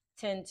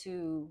tend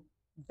to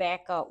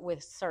back up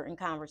with certain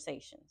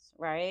conversations,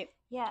 right?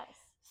 Yes.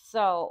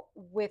 So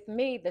with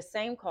me, the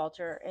same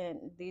culture,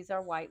 and these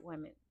are white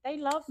women, they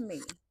love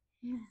me.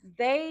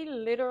 They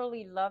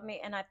literally love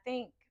me. And I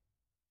think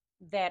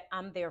that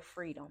I'm their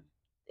freedom,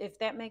 if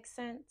that makes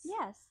sense.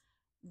 Yes.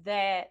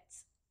 That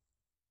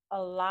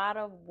a lot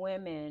of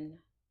women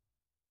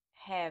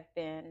have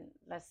been,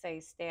 let's say,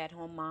 stay at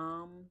home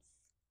moms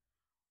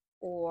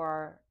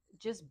or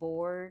just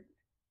bored,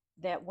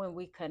 that when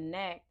we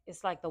connect,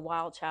 it's like the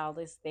wild child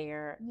is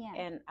there. Yeah.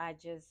 And I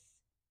just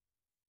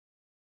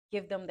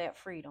give them that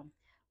freedom.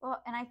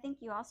 Well, and I think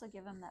you also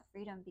give them that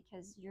freedom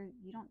because you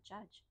don't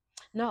judge.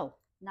 No.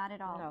 Not at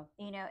all. No.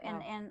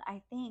 And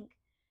I think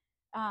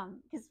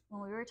because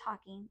when we were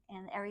talking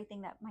and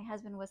everything that my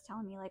husband was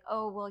telling me, like,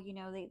 oh well,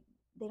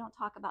 they don't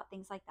talk about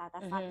things like that.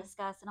 That's not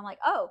discussed. And I'm like,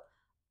 oh,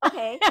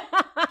 okay.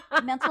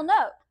 Mental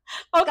note.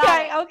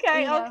 Okay,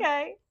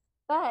 okay.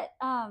 But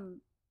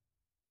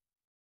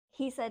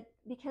he said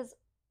because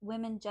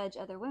women judge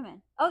other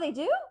women. Oh, they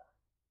do?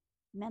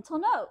 Mental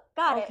note.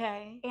 Got it.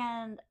 Okay.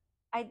 And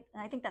I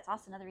think that's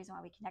also another reason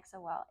why we connect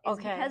so well is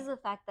because of the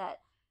fact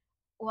that,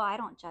 well, I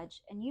don't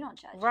judge and you don't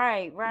judge.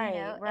 Right.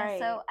 And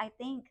so I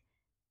think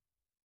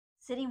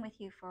sitting with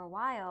you for a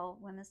while,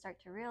 women start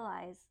to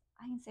realize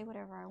I can say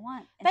whatever I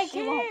want and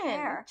she won't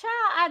care.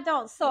 Child, I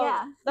don't. So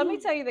let me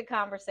tell you the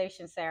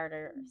conversation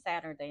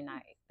Saturday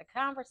night. The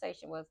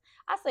conversation was,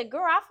 I said,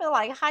 girl, I feel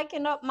like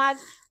hiking up my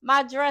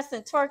dress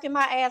and twerking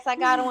my ass. I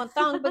got on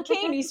thong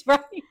bikinis,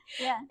 right?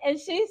 Yeah. And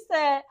she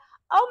said,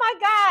 oh my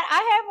God,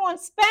 I have on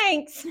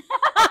Spanx.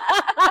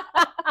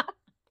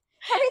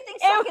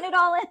 Everything's sucking it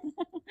all in.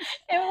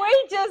 And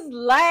we just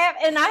laughed,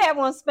 and I have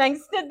on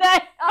Spanx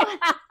today.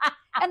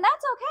 And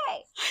that's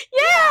okay.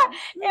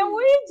 Yeah. And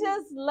we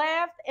just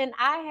laughed, and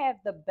I have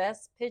the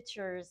best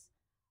pictures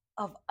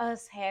of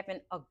us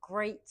having a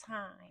great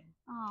time.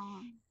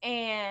 Aww.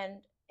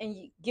 And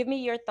give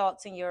me your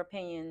thoughts and your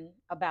opinion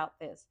about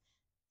this.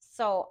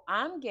 So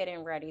I'm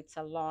getting ready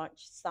to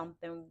launch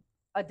something,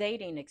 a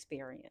dating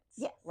experience.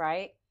 Yes.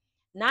 Right?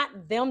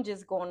 Not them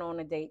just going on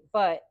a date,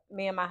 but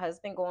me and my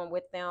husband going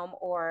with them,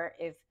 or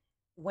if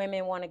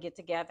women want to get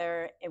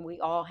together and we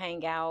all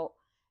hang out,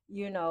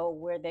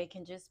 where they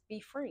can just be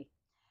free.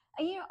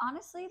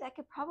 Honestly, that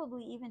could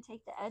probably even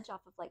take the edge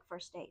off of like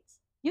first dates.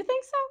 You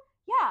think so?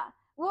 Yeah.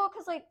 Well,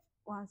 because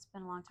it's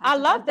been a long time. I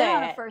love I've that.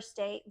 been on a first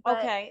date. But,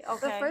 okay.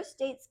 But first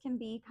dates can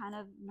be kind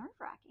of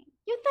nerve-wracking.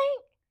 You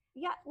think?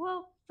 Yeah.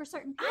 Well, for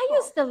certain people. I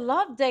used to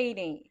love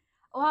dating.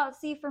 Well,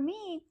 see, for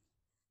me,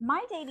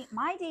 my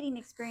dating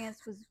experience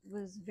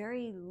was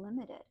very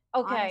limited.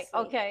 Okay.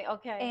 Honestly.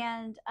 Okay.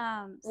 And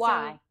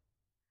why? So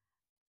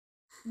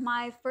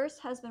my first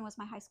husband was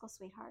my high school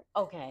sweetheart.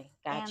 Okay,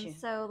 gotcha. And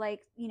so,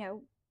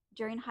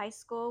 during high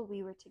school,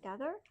 we were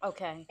together.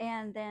 Okay.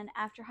 And then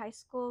after high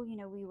school,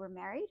 we were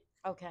married.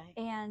 Okay.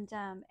 And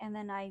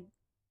then I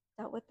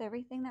dealt with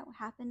everything that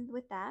happened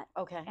with that.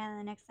 Okay. And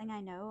the next thing I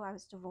know, I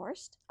was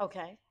divorced.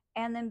 Okay.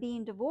 And then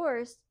being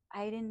divorced,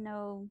 I didn't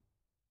know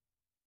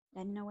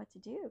what to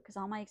do because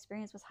all my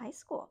experience was high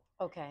school.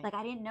 Okay. Like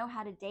I didn't know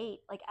how to date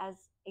as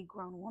a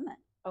grown woman.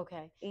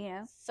 Okay.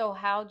 So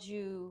how'd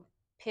you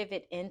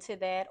pivot into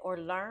that or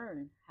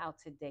learn how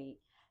to date?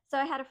 So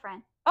I had a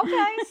friend.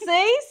 Okay.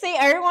 see,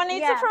 everyone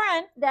needs a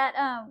friend. That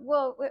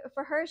well,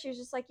 for her, she was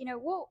just like,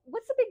 well,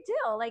 what's the big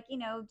deal? Like,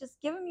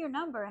 just give him your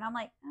number. And I'm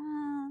like,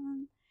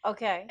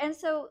 okay. And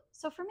so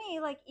for me,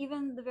 like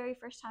even the very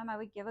first time I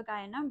would give a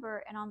guy a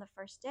number, and on the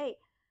first date,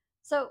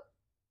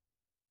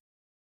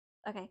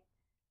 okay,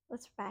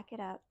 let's back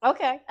it up.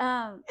 Okay.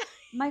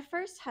 My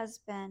first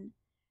husband,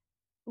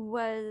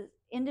 was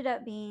ended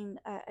up being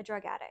a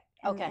drug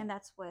addict, and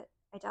that's what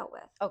I dealt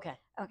with.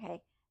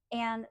 Okay.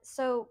 And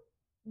so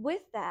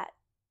with that,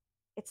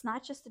 it's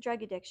not just the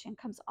drug addiction,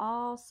 comes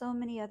all so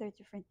many other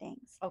different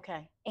things.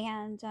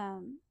 And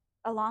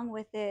along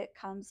with it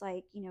comes,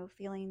 like,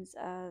 feelings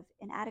of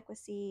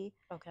inadequacy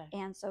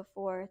and so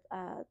forth.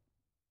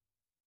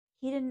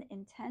 He didn't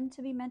intend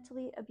to be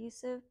mentally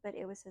abusive, but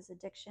it was his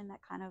addiction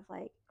that kind of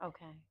like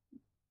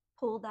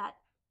pulled that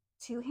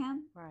to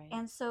him.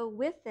 And so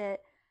with it,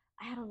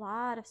 I had a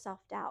lot of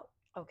self-doubt.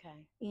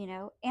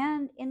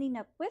 And ending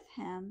up with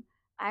him,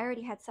 I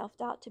already had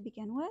self-doubt to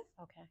begin with.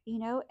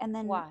 And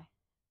then why?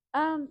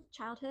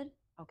 Childhood.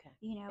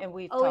 And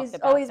we've always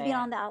talked about always that. being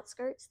on the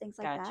outskirts, things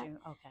like Got that. you.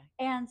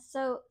 And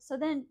so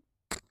then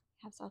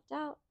have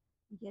self-doubt,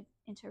 you get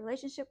into a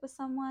relationship with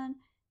someone,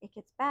 it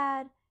gets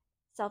bad,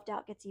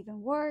 self-doubt gets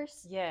even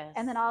worse. Yes.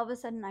 And then all of a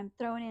sudden I'm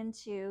thrown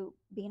into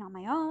being on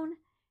my own,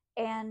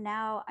 and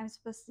now I'm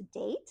supposed to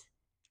date.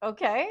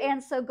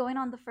 And so going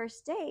on the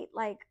first date,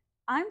 like,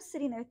 I'm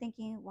sitting there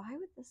thinking, why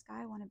would this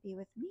guy want to be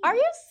with me? Are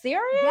you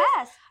serious?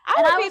 Yes.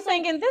 I would be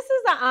thinking, this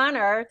is an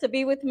honor to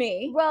be with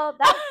me. Well,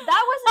 that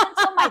wasn't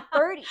until my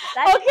 30s.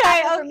 That didn't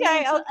happen for me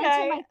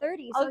until my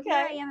 30s. So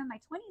here I am in my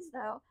 20s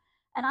though,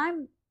 and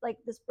I'm like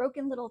this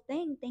broken little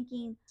thing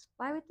thinking,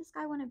 why would this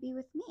guy want to be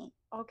with me?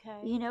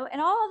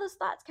 And all those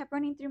thoughts kept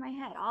running through my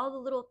head, all the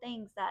little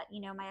things that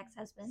my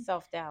ex-husband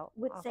self-doubt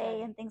would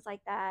say and things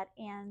like that.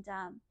 And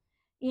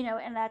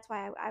and that's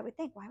why I would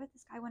think, why would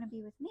this guy want to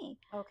be with me?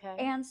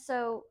 And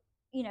so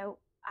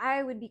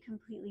I would be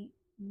completely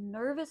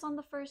nervous on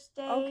the first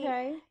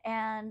day.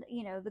 And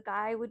the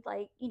guy would,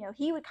 like,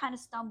 he would kind of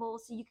stumble,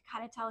 so you could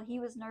kind of tell he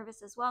was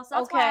nervous as well. So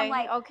that's why I'm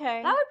like,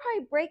 that would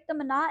probably break the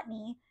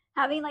monotony,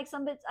 having like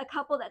a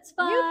couple that's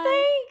fun, you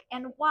think?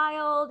 and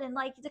wild, and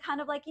like to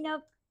kind of like,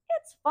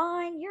 it's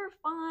fine, you're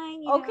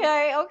fine,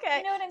 okay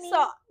you know what I mean?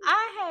 So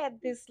I had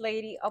this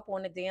lady up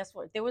on the dance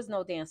floor. There was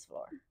no dance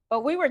floor,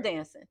 but we were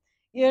dancing,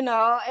 and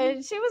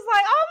she was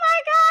like, oh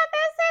my god,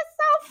 this is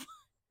so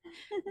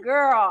fun.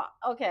 Girl,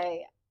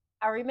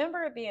 I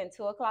remember it being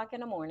 2:00 in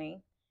the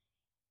morning,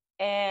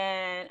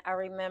 and I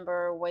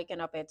remember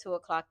waking up at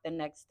 2:00 the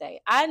next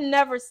day. I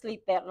never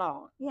sleep that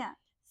long.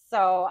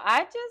 So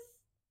I just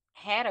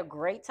had a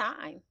great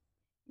time,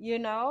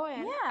 and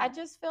I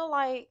just feel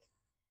like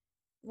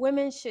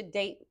women should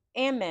date,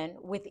 and men,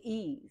 with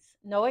ease,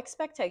 no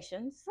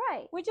expectations.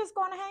 We're just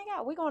going to hang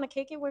out. We're going to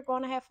kick it. We're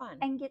going to have fun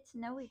and get to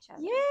know each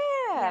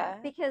other.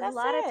 Because a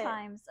lot of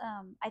times,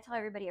 I tell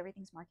everybody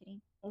everything's marketing.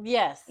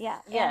 Yes.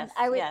 And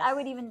I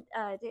would even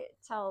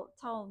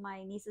tell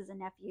my nieces and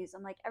nephews,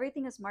 I'm like,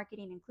 everything is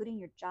marketing, including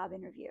your job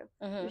interview.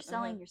 You're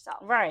selling yourself.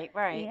 Right.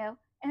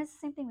 And it's the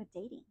same thing with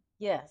dating.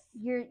 Yes.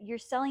 You're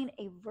selling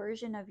a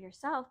version of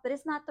yourself, but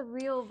it's not the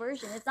real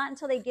version. It's not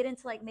until they get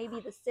into like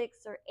maybe the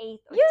 6th or 8th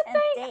or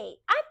 10th date.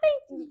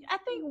 I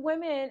think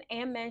women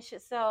and men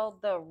should sell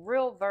the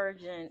real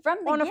version from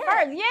the first. So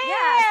then you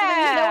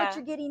know what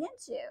you're getting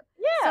into.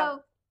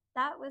 So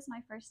that was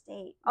my first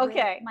date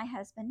with my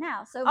husband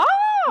now. So my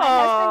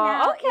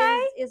husband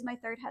now is my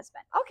third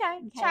husband.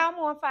 Child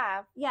more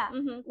 5.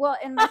 Well,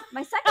 and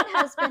my second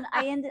husband,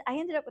 I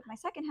ended up with my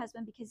second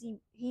husband because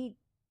he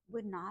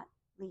would not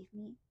leave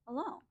me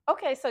alone.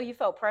 So you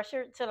felt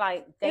pressured to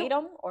like date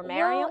him or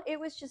marry him? It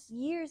was just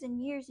years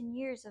and years and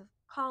years of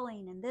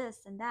calling and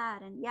this and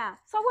that, and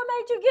So what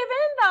made you give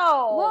in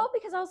though? Well,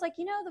 because I was like,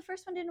 the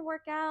first one didn't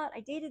work out.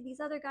 I dated these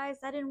other guys,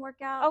 that didn't work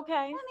out.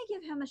 Let me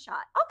give him a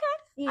shot.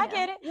 I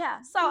get it.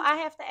 Yeah. So I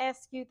have to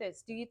ask you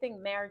this: do you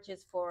think marriage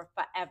is for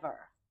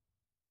forever?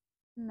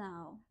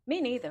 No.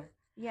 Me neither.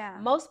 Yeah.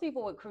 Most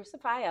people would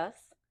crucify us.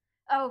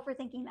 Oh, for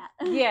thinking that.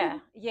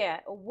 Yeah.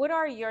 What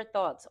are your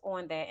thoughts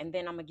on that? And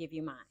then I'm gonna give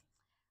you mine.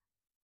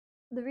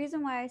 The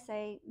reason why I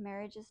say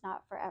marriage is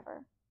not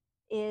forever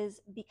is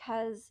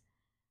because,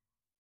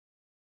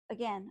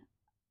 again,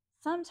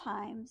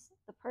 sometimes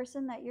the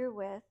person that you're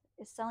with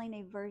is selling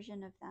a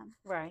version of them.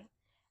 Right.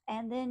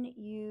 And then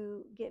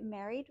you get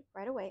married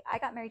right away. I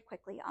got married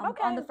quickly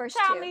on the first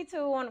two. Me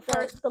too on the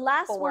first. The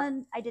last 4.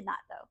 One, I did not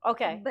though.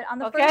 Okay. But on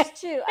the first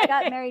 2, I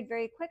got married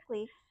very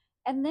quickly.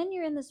 And then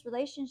you're in this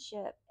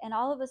relationship, and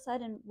all of a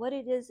sudden, what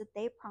it is that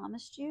they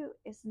promised you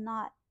is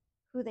not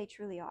who they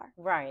truly are.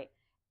 Right.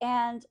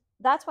 And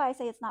that's why I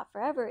say it's not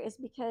forever, is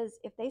because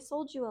if they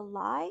sold you a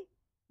lie,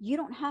 you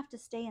don't have to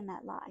stay in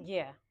that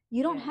lie.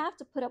 You don't have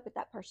to put up with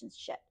that person's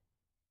shit.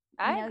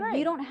 I agree.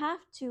 You don't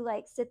have to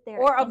like sit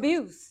there or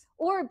abuse.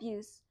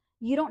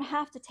 You don't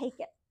have to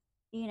take it.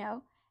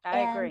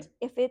 I agree.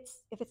 If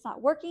it's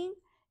not working,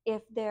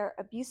 if they're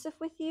abusive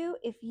with you,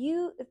 if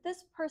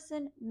this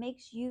person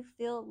makes you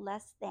feel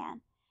less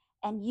than,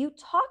 and you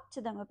talk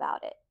to them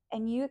about it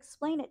and you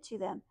explain it to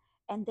them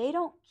and they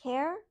don't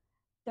care,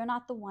 they're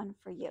not the one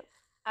for you.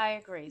 I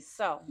agree.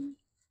 So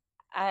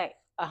I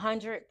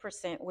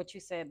 100% what you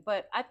said,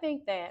 but I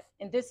think that,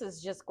 and this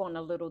is just going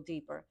a little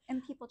deeper.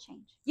 And people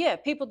change. Yeah,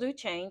 people do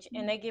change,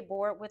 and they get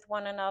bored with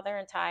one another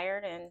and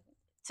tired, and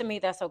to me,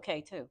 that's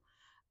okay too.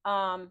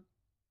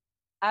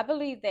 I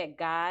believe that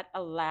God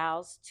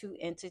allows 2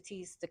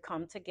 entities to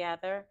come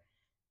together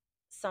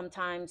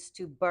sometimes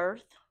to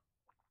birth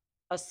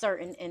a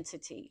certain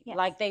entity. Yes.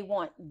 Like they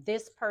want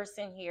this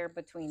person here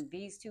between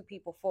these two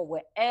people for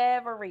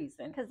whatever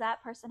reason. Because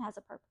that person has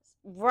a purpose.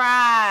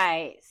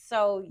 Right.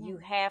 So you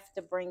have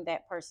to bring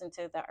that person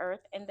to the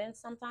earth, and then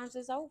sometimes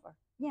it's over.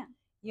 Yeah.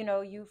 You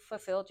know, you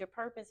fulfilled your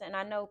purpose. And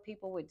I know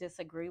people would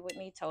disagree with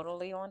me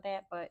totally on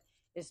that, but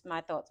it's my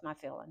thoughts, my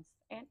feelings.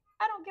 And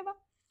I don't give a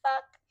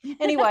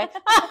fuck. Anyway,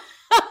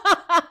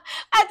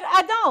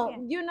 I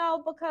don't, you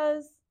know,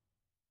 because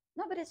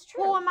no, but it's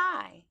true. who am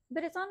I?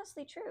 But it's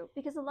honestly true,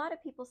 because a lot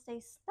of people stay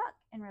stuck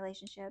in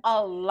relationships.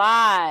 A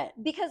lot.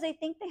 Because they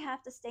think they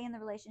have to stay in the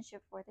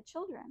relationship for the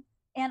children.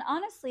 And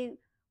honestly,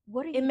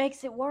 what are you? It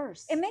makes it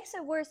worse. It makes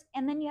it worse.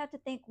 And then you have to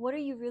think, what are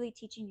you really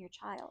teaching your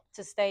child?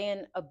 To stay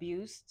in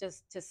abuse,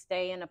 just to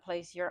stay in a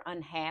place you're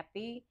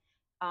unhappy,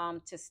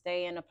 to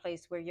stay in a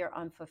place where you're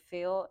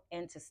unfulfilled,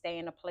 and to stay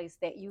in a place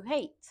that you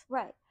hate.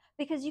 Right.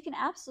 Because you can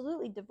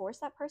absolutely divorce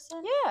that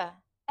person. Yeah.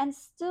 And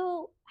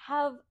still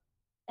have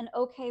an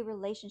okay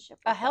relationship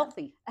with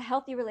a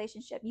healthy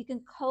relationship. You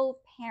can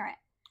co-parent.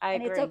 I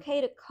agree. It's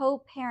okay to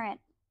co-parent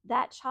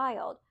that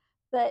child.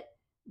 But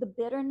the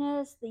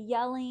bitterness, the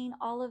yelling,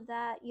 all of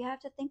that, you have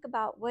to think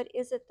about, what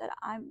is it that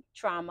I'm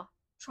trauma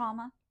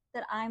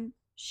that I'm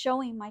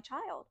showing my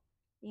child,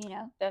 you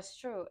know? That's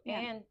true.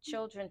 Yeah. And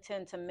children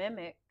tend to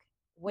mimic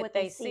what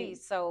they see.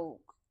 So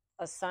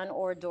a son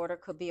or a daughter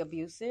could be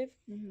abusive,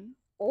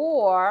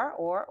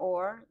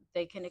 or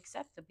they can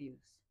accept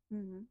abuse.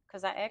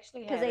 Because I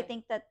actually because they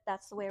think that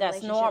that's the way a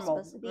relationship's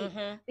supposed to be.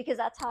 Because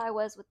that's how I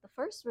was with the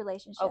first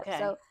relationship. Okay.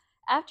 So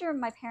after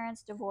my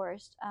parents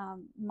divorced,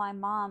 my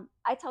mom,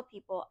 I tell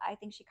people, I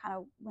think she kind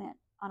of went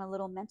on a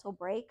little mental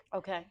break.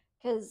 Okay.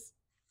 Because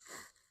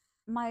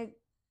my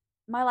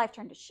life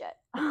turned to shit.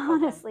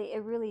 Honestly,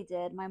 it really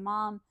did. My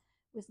mom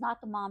was not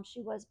the mom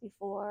she was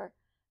before.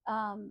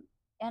 And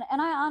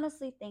I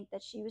honestly think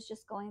that she was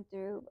just going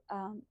through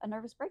a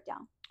nervous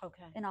breakdown.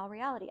 Okay. In all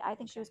reality, I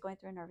think she was going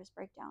through a nervous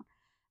breakdown.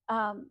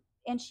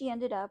 And she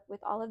ended up with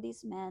all of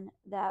these men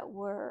that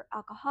were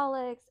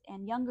alcoholics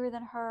and younger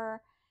than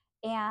her,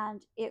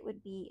 and it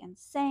would be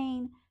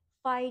insane,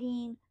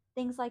 fighting,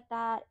 things like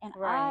that. And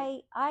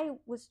I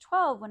was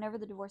 12 whenever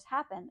the divorce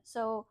happened,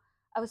 so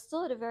I was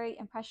still at a very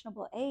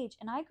impressionable age,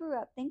 and I grew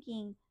up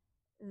thinking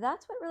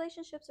that's what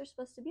relationships are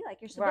supposed to be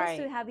like. You're supposed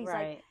to have these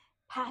like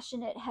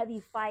passionate,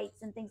 heavy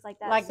fights and things like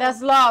that. Like, so,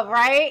 that's love,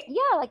 right?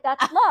 Yeah, like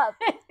that's love.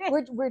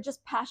 We're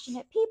just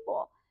passionate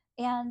people.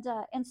 And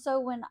so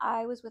when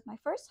I was with my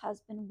first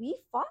husband, we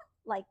fought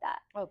like that.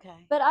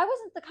 Okay. But I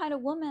wasn't the kind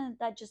of woman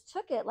that just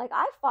took it. Like,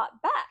 I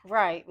fought back.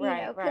 Right.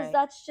 Because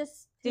that's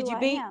just who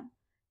I am.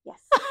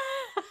 Yes.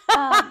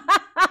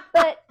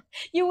 But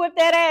you whipped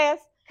that ass.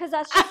 Because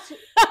that's just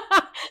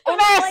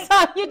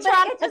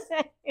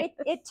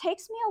it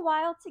takes me a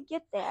while to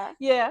get there.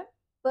 Yeah.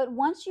 But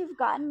once you've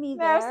gotten me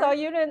there. So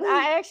you didn't.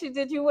 I asked you,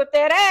 did you whip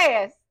that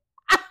ass?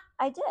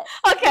 I did.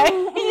 Okay.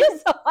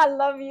 So I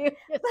love you.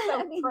 You're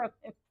so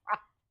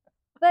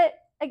but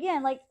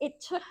again, like, it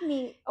took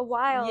me a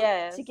while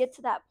to get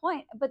to that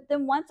point. But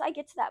then once I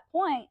get to that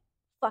point,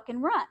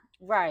 fucking run.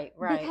 Right.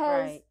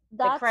 Because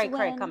that's the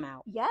cray come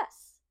out.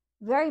 Yes,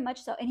 very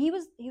much so. And he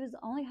was the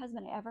only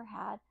husband I ever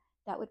had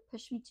that would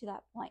push me to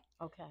that point.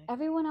 Okay.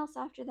 Everyone else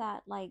after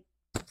that, like,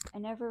 I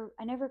never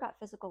got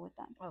physical with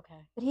them. Okay.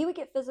 But he would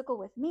get physical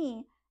with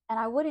me, and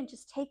I wouldn't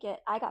just take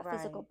it. I got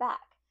physical back.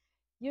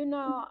 You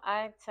know,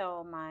 I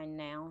tell my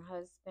now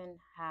husband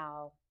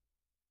how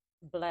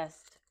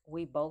blessed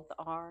we both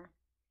are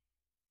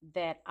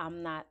that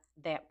I'm not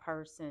that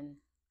person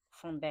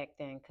from back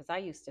then, because I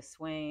used to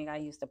swing. I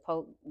used to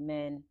poke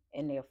men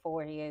in their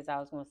foreheads. I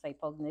was going to say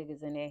poke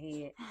niggas in their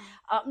head.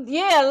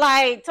 Yeah,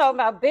 like, talking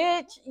about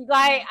bitch.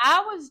 Like,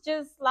 I was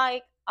just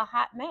like a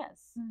hot mess.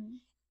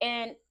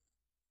 And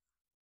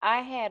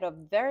I had a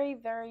very,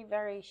 very,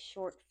 very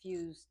short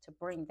fuse to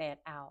bring that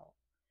out.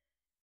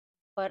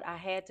 But I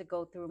had to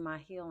go through my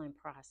healing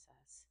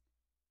process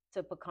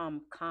to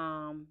become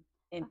calm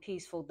and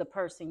peaceful, the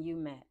person you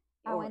met.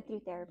 I went through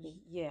therapy.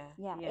 Yeah.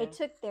 It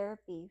took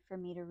therapy for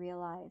me to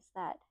realize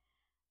that,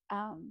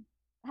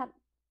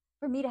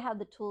 for me to have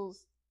the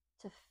tools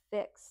to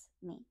fix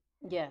me.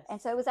 Yes.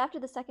 And so it was after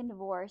the second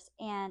divorce.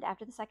 And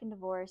after the second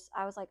divorce,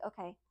 I was like,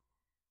 okay,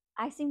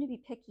 I seem to be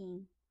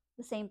picking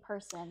the same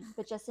person,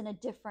 but just in a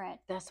different.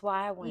 That's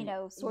why I went.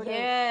 Sort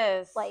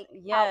of like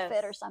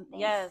outfit or something.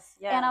 Yes.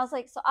 And I was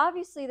like, so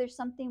obviously there's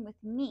something with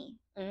me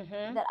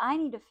that I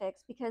need to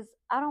fix, because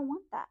I don't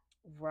want that.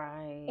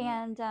 Right.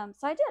 And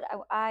so I did.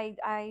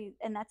 I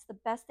and that's the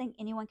best thing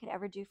anyone could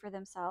ever do for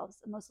themselves.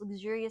 The most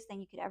luxurious thing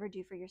you could ever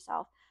do for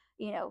yourself,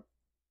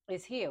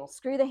 is heal.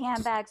 Screw the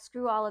handbag,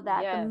 screw all of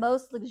that. Yes. The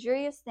most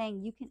luxurious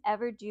thing you can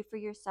ever do for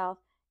yourself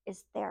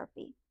is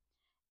therapy.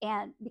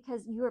 And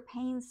because you are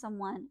paying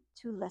someone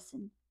to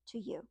listen to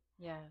you.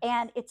 Yes.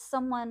 And it's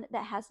someone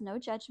that has no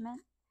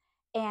judgment,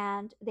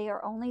 and they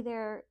are only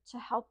there to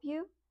help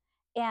you.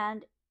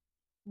 And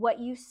what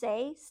you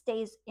say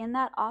stays in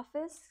that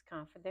office.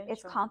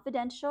 It's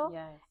confidential.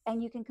 Yes.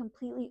 And you can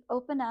completely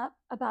open up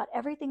about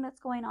everything that's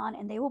going on,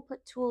 and they will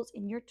put tools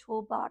in your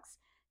toolbox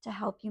to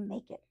help you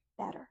make it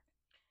better.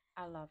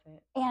 I love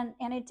it.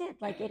 And it did.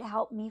 Like, it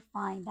helped me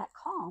find that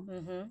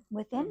calm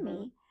within Mm-hmm.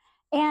 me.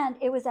 And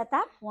it was at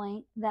that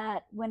point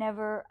that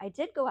whenever I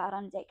did go out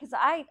on a date, because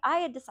I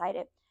had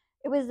decided,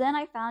 it was then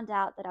I found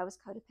out that I was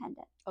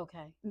codependent.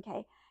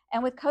 Okay.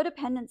 And with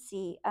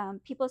codependency,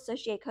 people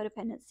associate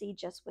codependency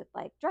just with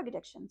like drug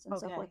addictions and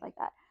so forth like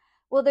that.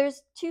 Well,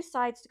 there's two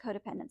sides to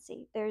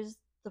codependency. There's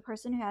the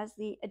person who has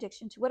the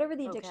addiction to whatever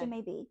the addiction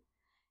may be,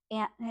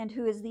 and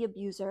who is the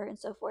abuser and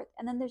so forth.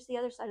 And then there's the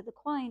other side of the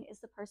coin,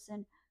 is the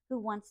person who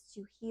wants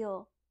to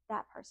heal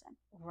that person.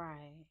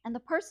 Right. And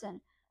the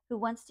person who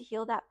wants to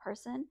heal that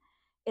person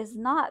is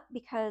not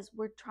because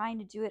we're trying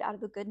to do it out of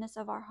the goodness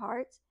of our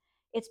hearts.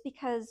 It's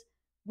because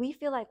we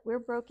feel like we're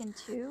broken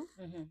too.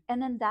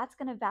 And then that's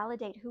going to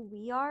validate who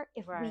we are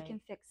if we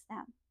can fix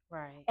them.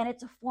 Right. And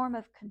it's a form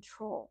of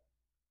control.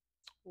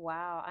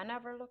 Wow. I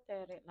never looked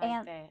at it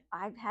like that.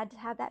 I've had to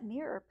have that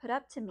mirror put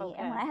up to me.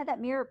 And when I had that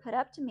mirror put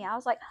up to me, I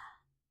was like,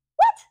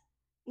 what?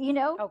 You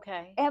know?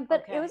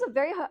 But it was a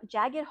very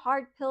jagged,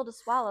 hard pill to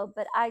swallow.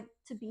 But I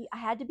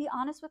had to be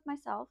honest with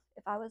myself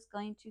if I was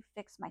going to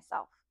fix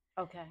myself.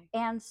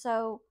 And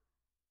so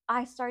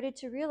I started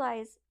to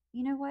realize,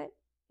 you know what?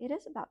 It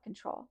is about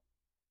control.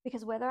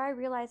 Because whether I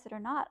realized it or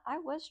not, I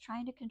was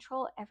trying to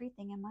control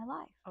everything in my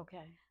life.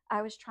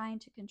 I was trying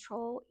to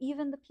control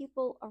even the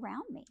people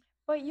around me.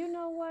 But you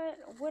know what?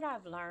 What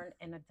I've learned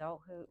in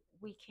adulthood,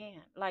 we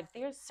can't. Like,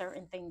 there's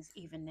certain things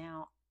even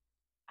now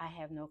I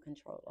have no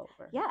control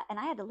over. Yeah, and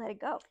I had to let it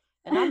go.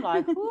 And I'm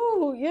like,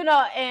 whoo, you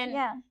know,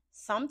 and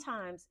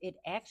sometimes it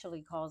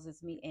actually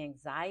causes me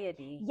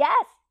anxiety.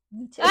 Yes,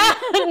 me too.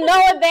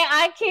 Knowing that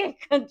I can't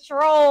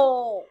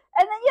control.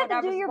 And then you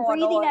have to do your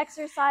breathing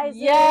exercises.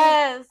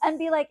 Yes. And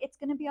be like, it's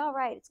going to be all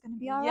right. It's going to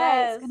be all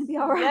right. It's going to be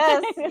all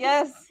right.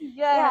 Yes.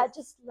 Yeah,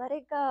 just let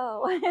it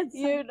go.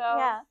 You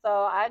know,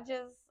 so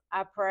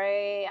I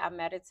pray, I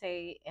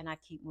meditate, and I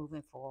keep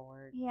moving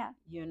forward. Yeah.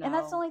 You know. And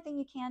that's the only thing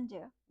you can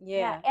do.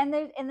 Yeah. And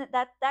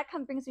that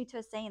brings me to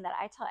a saying that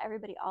I tell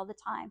everybody all the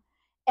time.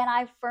 And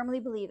I firmly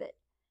believe it.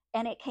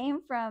 And it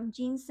came from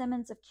Gene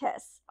Simmons of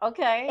Kiss.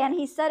 And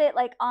he said it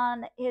like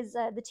on his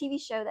the TV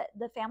show, that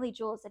the Family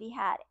Jewels that he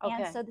had.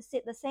 And so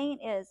the saying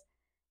is,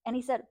 and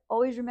he said,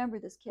 always remember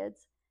this,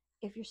 kids.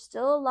 If you're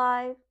still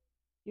alive,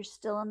 you're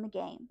still in the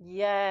game.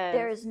 Yes.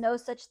 There is no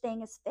such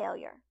thing as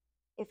failure.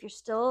 If you're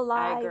still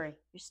alive, you're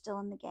still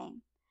in the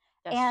game.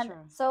 That's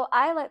true. So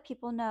I let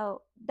people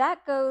know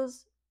that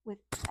goes with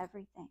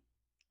everything.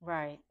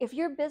 Right. If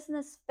your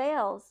business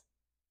fails,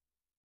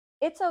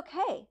 it's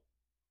okay.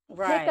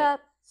 Right. Pick up,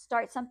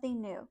 start something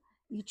new.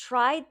 You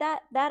tried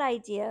that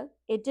idea,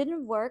 it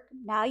didn't work.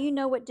 Now you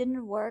know what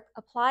didn't work.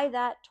 Apply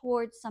that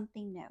towards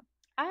something new.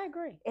 I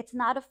agree. It's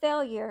not a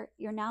failure.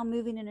 You're now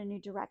moving in a new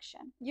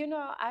direction. You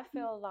know, I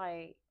feel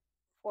like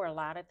for a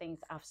lot of things,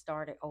 I've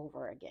started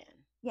over again.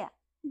 Yeah.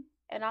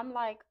 And I'm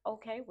like,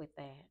 okay with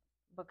that.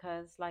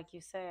 Because like you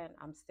said,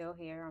 I'm still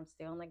here. I'm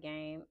still in the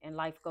game. And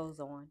life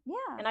goes on.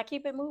 Yeah. And I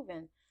keep it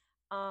moving.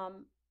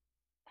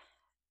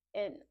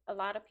 And a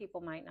lot of people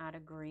might not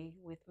agree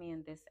with me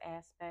in this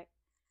aspect.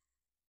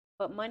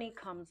 But money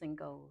comes and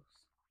goes.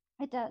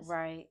 It does.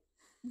 Right?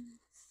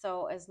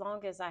 So as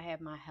long as I have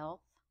my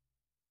health,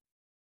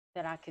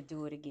 that I could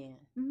do it again.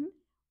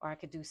 Or I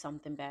could do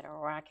something better.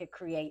 Or I could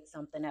create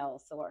something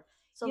else. Or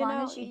so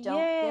long as you don't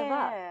give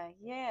up.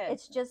 Yeah.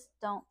 It's just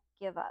don't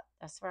give up.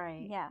 That's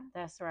right. Yeah.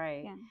 That's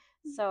right. Yeah.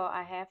 So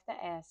I have to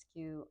ask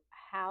you,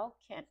 how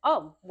can,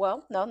 no.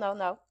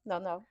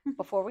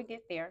 Before we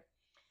get there.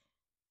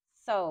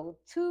 So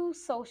 2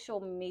 social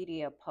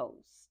media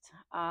posts.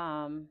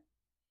 How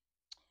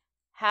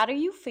do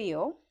you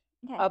feel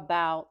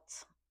about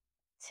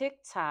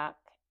TikTok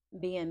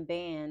being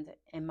banned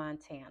in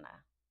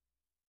Montana?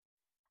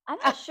 I'm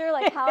not sure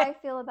like how I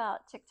feel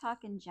about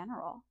TikTok in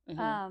general.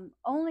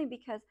 Only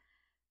because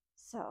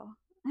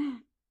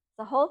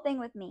the whole thing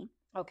with me,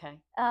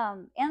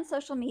 and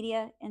social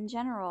media in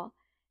general,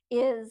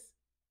 is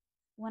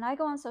when I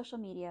go on social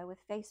media with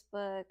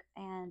Facebook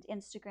and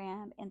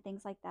Instagram and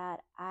things like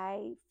that,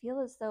 I feel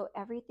as though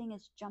everything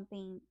is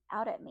jumping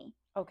out at me.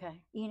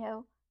 You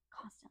know,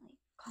 constantly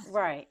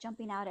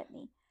jumping out at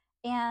me.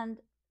 And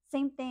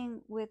same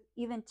thing with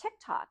even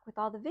TikTok with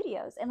all the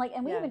videos. And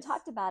we even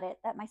talked about it,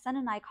 that my son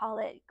and I call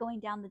it going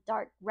down the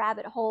dark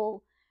rabbit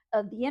hole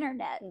of the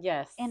internet.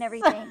 And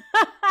everything.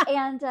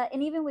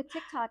 And even with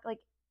TikTok, like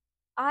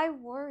I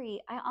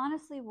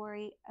honestly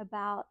worry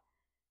about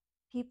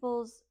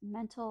people's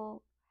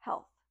mental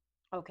health.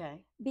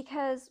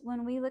 Because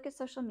when we look at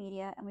social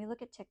media and we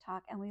look at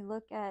TikTok and we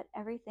look at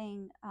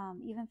everything,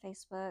 even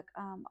Facebook,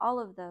 all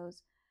of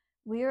those,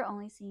 we are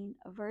only seeing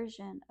a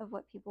version of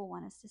what people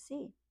want us to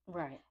see.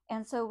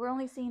 And so we're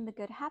only seeing the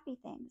good, happy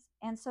things.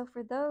 And so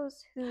for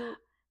those who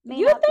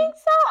you think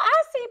so?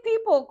 I see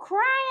people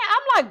crying.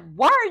 I'm like,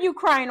 why are you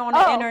crying on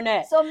the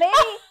internet? So maybe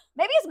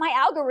it's my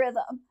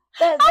algorithm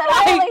that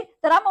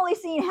I'm only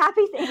seeing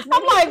happy things. Maybe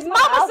I'm like,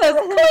 Mama says,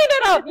 clean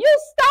it up. You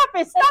stop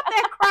it. Stop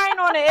that crying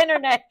on the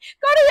internet.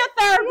 Go to your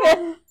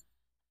therapist.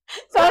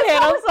 Go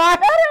ahead. I'm sorry.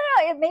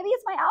 No. Maybe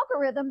it's my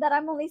algorithm that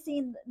I'm only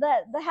seeing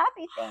the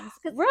happy things.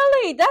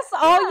 Really? That's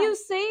all you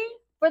see?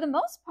 For the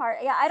most part,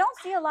 yeah. I don't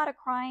see a lot of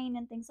crying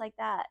and things like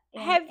that.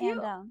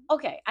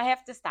 Okay, I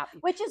have to stop you.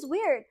 Which is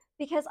weird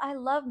because I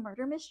love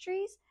murder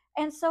mysteries.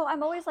 And so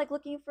I'm always like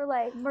looking for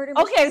like murder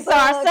mysteries. Okay, so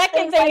our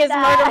second thing is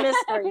murder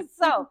mysteries.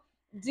 So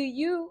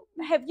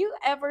have you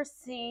ever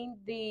seen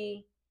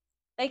they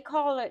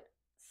call it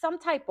some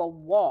type of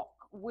walk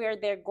where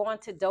they're going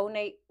to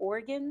donate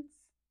organs?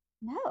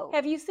 No.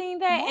 Have you seen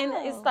that? No.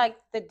 And it's like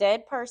the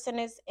dead person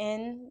is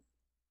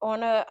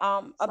on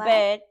a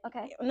bed.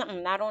 Okay.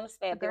 Not on a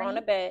slab. They're on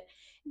a bed,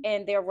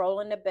 and they're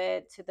rolling the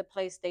bed to the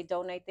place they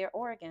donate their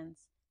organs.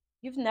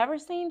 You've never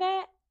seen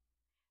that?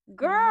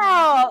 Girl,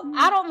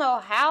 I don't know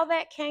how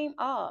that came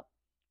up,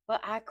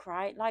 but I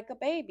cried like a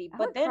baby.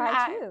 But then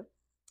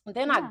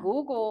I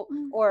Google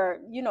or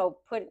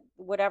put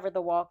whatever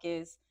the walk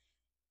is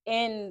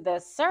in the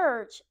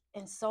search,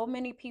 and so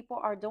many people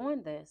are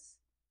doing this.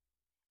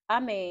 I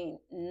mean,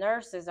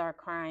 nurses are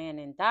crying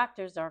and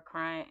doctors are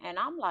crying, and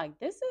I'm like,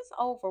 this is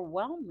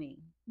overwhelming.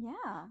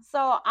 Yeah.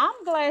 So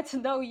I'm glad to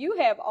know you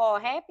have all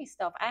happy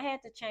stuff. I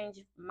had to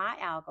change my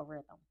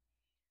algorithm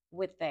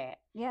with that.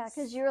 Yeah,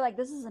 because you were like,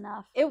 this is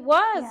enough. It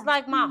was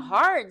like my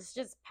heart's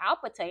just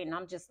palpitating.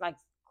 I'm just like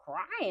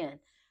crying.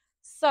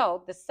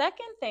 So the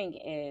second thing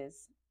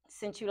is,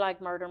 since you like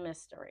murder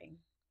mystery,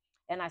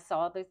 and I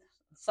saw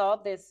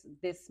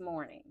this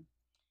morning,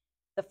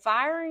 the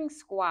firing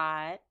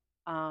squad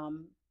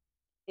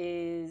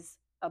is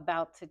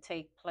about to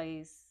take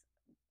place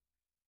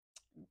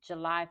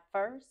July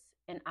 1st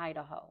in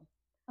Idaho.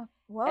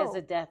 As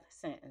a death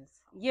sentence.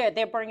 Yeah,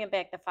 they're bringing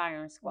back the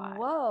firing squad.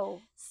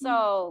 Whoa.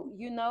 So,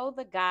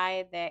 the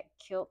guy that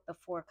killed the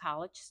 4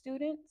 college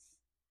students?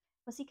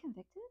 Was he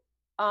convicted?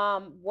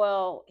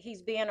 Well,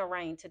 he's being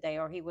arraigned today,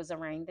 or he was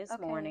arraigned this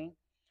morning.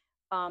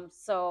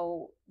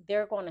 So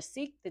they're going to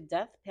seek the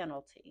death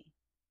penalty.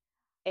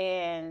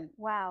 And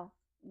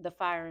the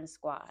firing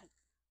squad.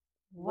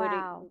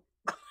 Wow.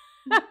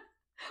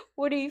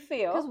 What do you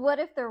feel? Because what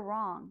if they're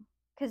wrong?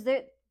 Because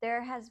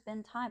there has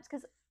been times,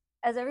 because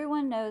as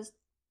everyone knows,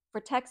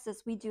 for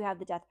Texas, we do have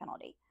the death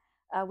penalty.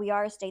 We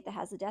are a state that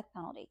has the death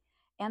penalty.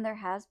 And there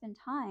has been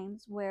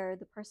times where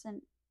the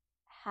person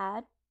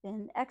had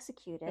been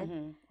executed,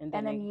 and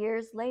then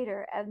years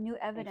later, new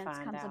evidence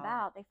comes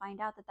about. They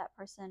find out that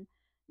person,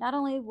 not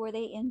only were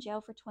they in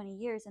jail for 20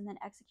 years and then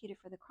executed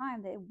for the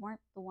crime, they weren't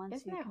the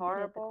ones who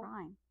committed the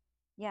crime.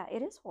 Yeah,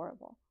 it is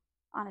horrible,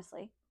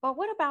 honestly. But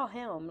what about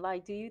him?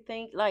 Like, do you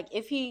think, like,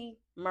 if he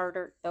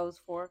murdered those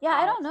 4? Yeah,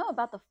 I don't know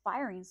about the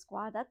firing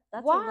squad. That's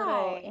Why? A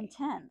little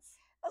intense.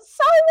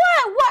 So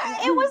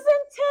what? It was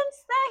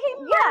intense that he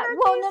murdered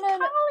these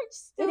college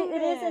students.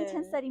 It is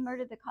intense that he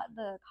murdered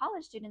the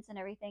college students and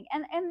everything.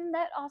 And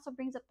that also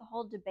brings up the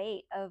whole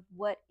debate of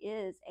what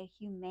is a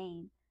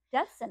humane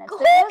death sentence. Who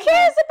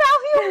cares about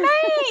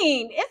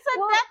humane? It's a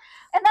death.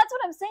 And that's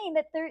what I'm saying,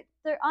 that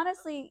they're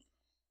honestly,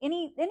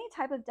 any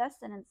type of death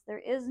sentence, there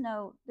is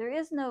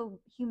no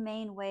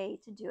humane way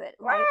to do it.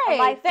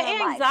 Right. The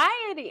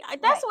anxiety.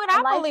 That's what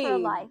I believe. For a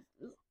life.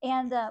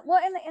 And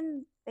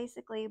and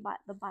basically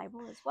the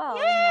Bible as well.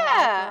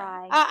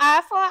 Yeah. An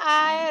eye for an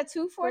eye, a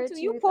tooth for a tooth.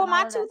 You pull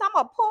my tooth, I'm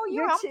gonna pull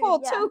you. I'm pull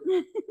too.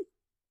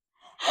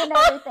 And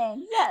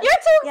everything. Yes.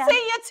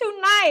 You're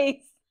too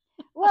nice.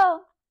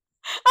 Well,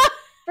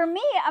 for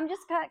me, I'm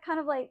just kind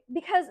of like,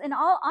 because in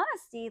all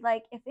honesty,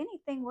 like, if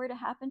anything were to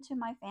happen to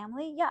my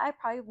family, yeah, I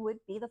probably would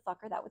be the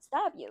fucker that would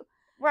stab you.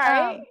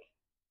 Right.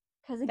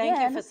 Because thank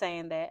you for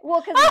saying that.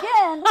 Well, because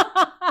again,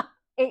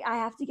 I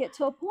have to get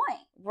to a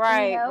point.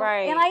 Right,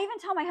 right. And I even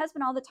tell my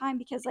husband all the time,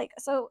 because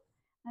so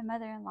my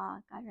mother-in-law,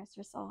 God rest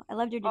her soul, I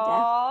loved her to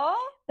death,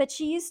 but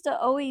she used to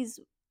always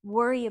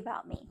worry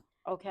about me.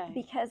 Okay.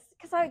 Because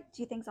I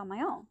do things on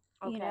my own,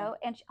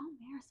 and she,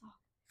 Marisol,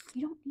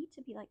 you don't need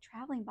to be like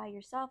traveling by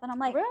yourself. And I'm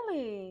like,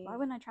 really? Why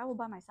wouldn't I travel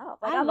by myself?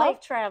 Like, I love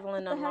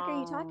traveling alone. What the heck are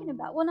you talking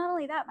about? Well, not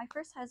only that, my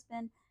first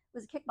husband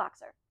was a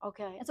kickboxer.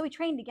 Okay. And so we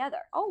trained together.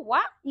 Oh,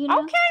 wow. Okay,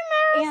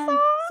 Marisol. And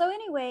so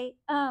anyway,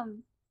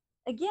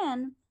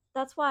 again,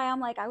 that's why I'm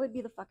like, I would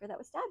be the fucker that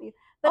would stab you.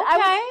 But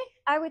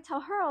I would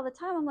tell her all the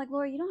time, I'm like,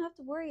 Laura, you don't have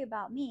to worry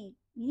about me.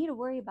 You need to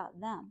worry about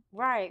them.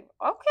 Right.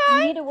 Okay.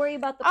 You need to worry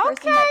about the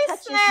person that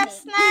touches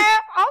me.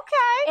 Snap.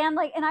 Okay.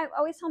 And I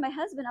always tell my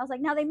husband, I was like,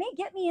 now they may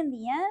get me in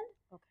the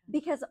end,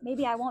 because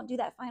maybe I won't do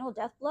that final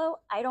death blow.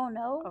 I don't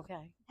know. Okay.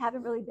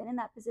 Haven't really been in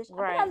that position.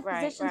 Right, I've been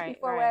in positions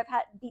before where I've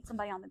had to beat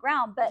somebody on the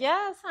ground, but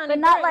yes, honey. But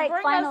not like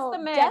bring final us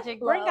the death magic.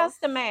 blow. Bring us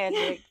the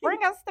magic.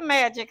 Bring us the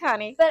magic,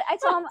 honey. But I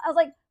told him, I was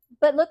like,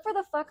 but look for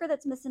the fucker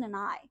that's missing an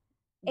eye.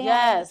 And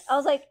yes. I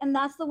was like, and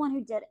that's the one who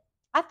did it.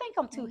 I think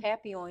I'm too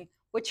happy on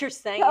what you're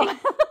saying.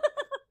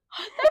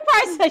 They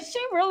probably say she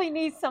really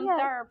needs some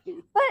therapy.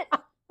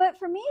 But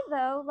for me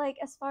though, like,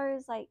 as far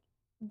as like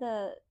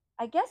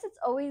I guess it's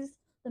always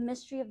the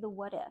mystery of the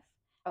what if.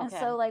 Okay. And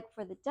so like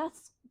for the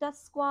death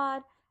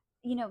squad,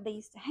 they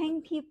used to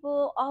hang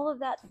people, all of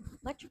that,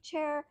 electric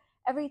chair,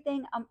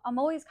 everything. I'm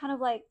always kind of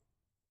like,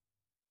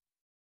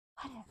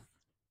 what if?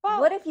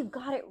 what if you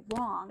got it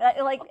wrong?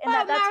 Like, and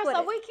but that's what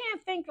Marissa, we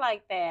can't think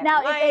like that.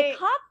 Now, like, if they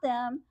caught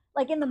them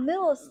like in the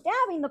middle of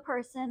stabbing the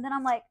person, then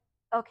I'm like,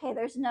 okay,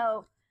 there's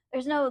no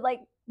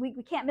like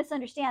we can't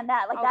misunderstand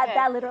that. Like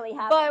that literally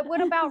happened. But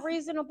what about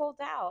reasonable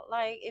doubt?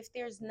 Like if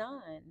there's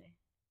none,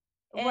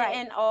 right?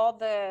 And all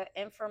the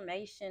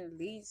information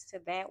leads to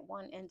that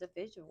one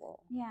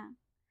individual. Yeah,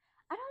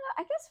 I don't know.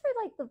 I guess for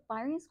like the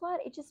firing squad,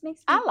 it just makes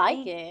me. I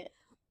like it.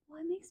 Well,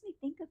 it makes me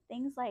think of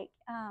things like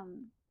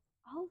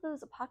all of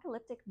those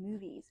apocalyptic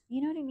movies.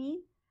 You know what I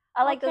mean?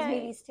 I like those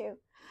movies too.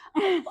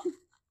 And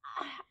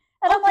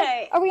I'm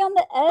like, are we on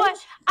the edge?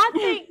 But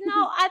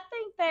I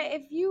think that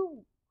if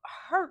you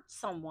hurt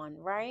someone,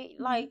 right?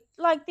 Mhm.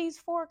 Like these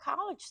 4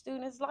 college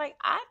students, like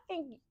I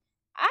think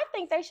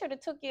they should have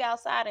took you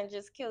outside and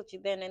just killed you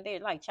then and there,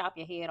 like chop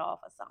your head off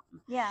or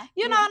something. Yeah.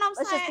 You know what I'm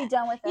Let's saying? just be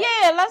done with it.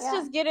 Yeah, let's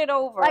just get it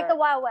over. Like the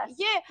Wild West.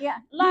 Yeah. Yeah.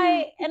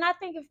 Like, and I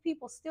think if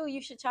people steal,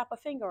 you should chop a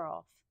finger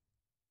off.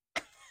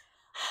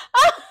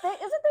 Isn't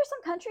there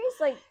some countries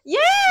like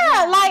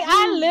like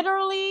I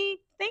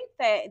literally think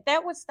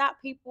that would stop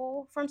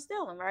people from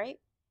stealing, right?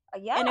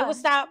 Yeah, and it would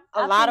stop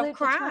a lot of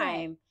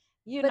crime.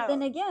 But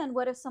then again,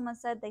 what if someone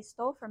said they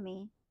stole from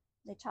me?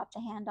 They chopped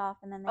the hand off,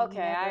 and then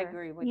I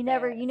agree with you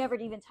that. you never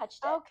even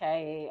touched it.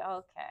 Okay.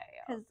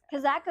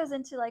 Because that goes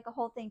into like a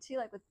whole thing too,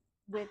 like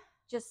with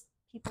just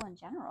people in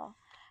general.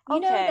 You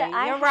know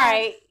that you're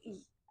right.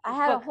 I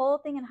had a whole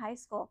thing in high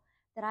school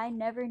that I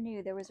never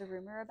knew. There was a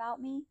rumor about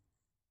me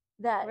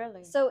that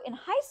really. So in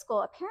high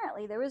school,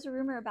 apparently there was a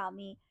rumor about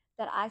me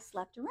that I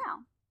slept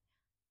around.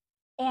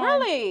 And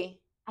really?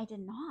 I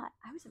did not.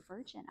 I was a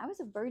virgin. I was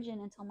a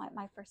virgin until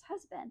my first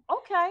husband.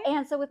 Okay.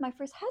 And so with my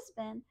first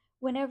husband,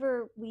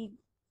 whenever we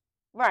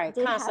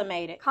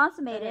consummated,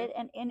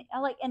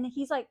 and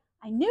he's like,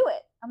 I knew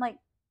it. I'm like,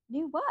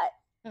 knew what?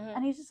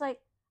 And he's just like,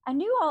 I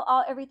knew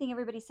all everything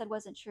everybody said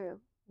wasn't true.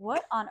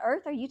 What on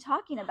earth are you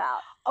talking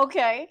about?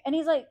 Okay. And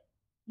he's like,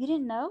 you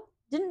didn't know?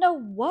 Didn't know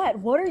what?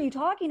 What are you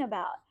talking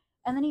about?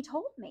 And then he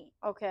told me.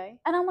 Okay.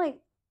 And I'm like,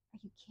 are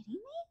you kidding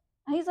me?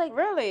 And he's like,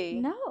 really?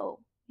 No.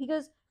 He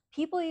goes,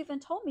 people even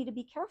told me to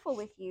be careful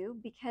with you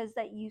because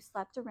that you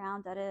slept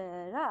around, da da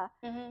da da.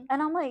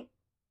 And I'm like,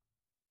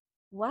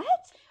 what?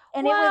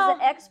 And it was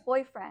an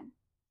ex-boyfriend.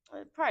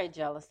 Probably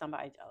jealous,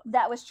 somebody jealous.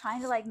 That was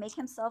trying to like make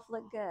himself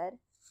look good,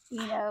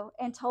 you know,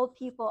 and told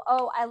people,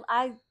 oh,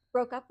 I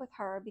broke up with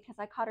her because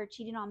I caught her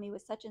cheating on me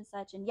with such and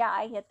such. And yeah,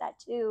 I hit that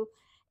too.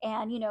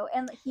 And, you know,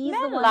 and he's the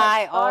one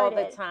that started. All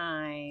the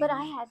time. But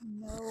I had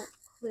no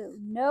clue,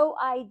 no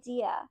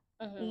idea.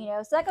 You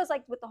know, so that goes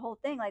like with the whole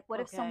thing. Like, what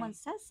if someone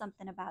says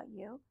something about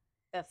you?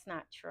 That's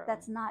not true.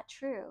 That's not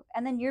true.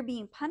 And then you're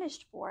being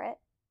punished for it,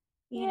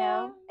 you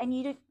know, and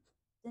you didn't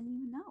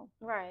even know.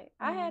 Right.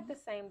 I had the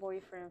same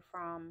boyfriend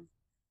from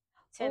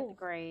 10th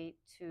grade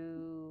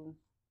to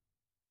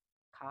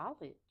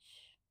college.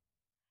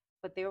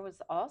 But there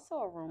was also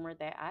a rumor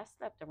that I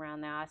slept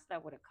around. Now, I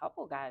slept with a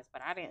couple guys,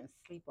 but I didn't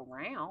sleep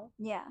around.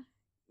 Yeah.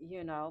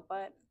 You know,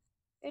 but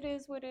it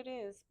is what it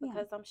is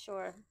because I'm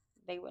sure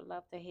they would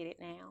love to hit it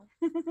now.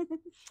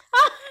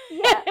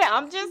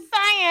 I'm just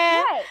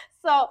saying. Right.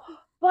 So,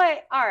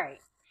 but all right.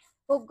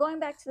 Well,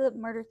 going back to the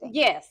murder thing.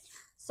 Yes.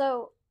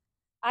 So,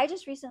 I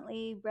just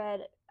recently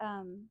read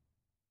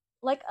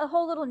like a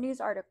whole little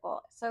news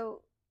article.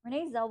 So,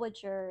 Renee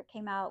Zellweger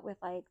came out with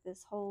like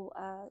this whole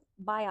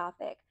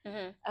biopic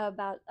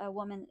about a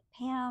woman,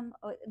 Pam.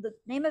 The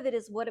name of it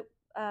is What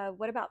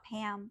About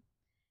Pam?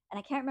 And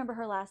I can't remember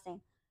her last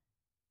name.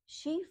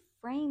 She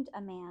framed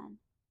a man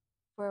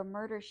for a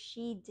murder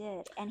she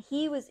did, and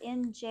he was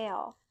in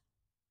jail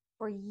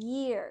for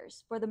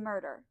years for the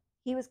murder.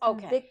 He was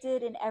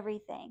convicted and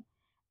everything,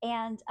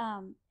 and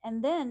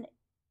then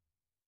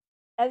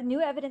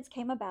new evidence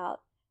came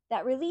about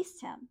that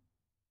released him.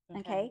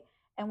 Okay.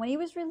 And when he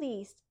was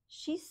released,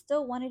 she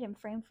still wanted him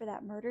framed for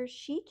that murder.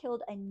 She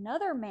killed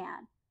another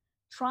man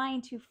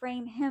trying to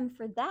frame him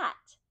for that.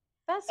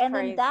 That's crazy.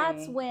 Then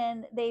that's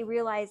when they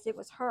realized it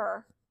was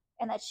her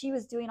and that she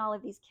was doing all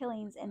of these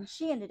killings, and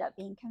she ended up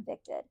being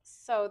convicted.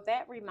 So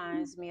that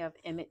reminds me of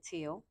Emmett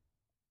Till.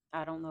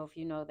 I don't know if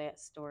you know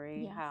that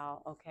story. Yes.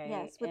 How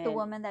Yes, with the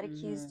woman that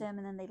accused him,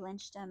 and then they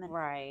lynched him, and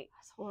right,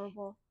 that's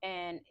horrible.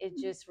 And it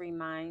just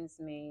reminds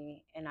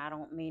me, and I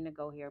don't mean to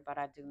go here, but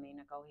I do mean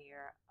to go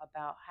here,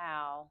 about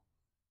how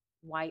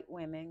white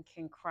women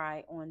can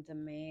cry on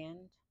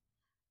demand,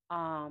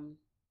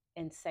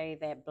 and say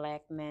that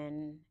black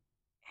men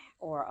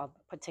or a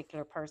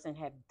particular person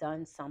have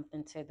done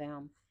something to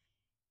them,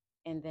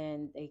 and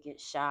then they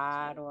get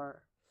shot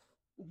or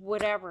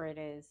whatever it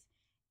is.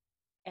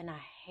 And I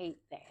hate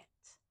that.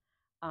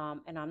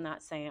 And I'm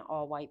not saying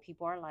all white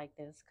people are like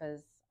this,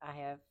 because I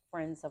have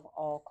friends of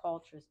all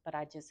cultures, but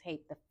I just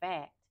hate the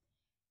fact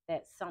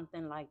that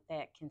something like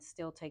that can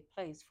still take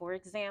place. For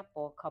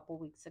example, a couple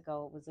weeks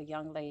ago, it was a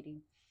young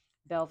lady,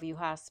 Bellevue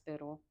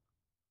Hospital,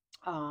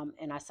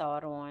 and I saw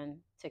it on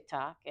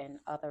TikTok and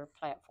other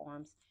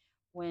platforms,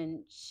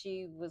 when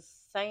she was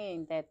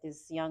saying that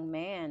this young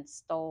man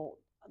stole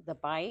the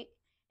bike,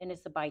 and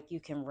it's a bike you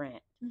can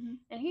rent.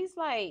 And he's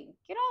like,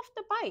 get off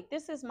the bike.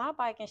 This is my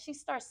bike. And she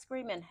starts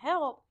screaming,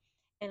 help.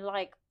 And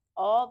like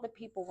all the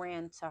people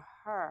ran to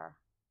her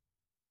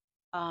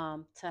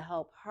to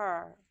help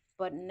her,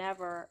 but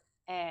never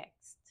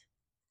asked.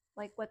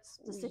 Like, what's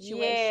the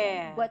situation?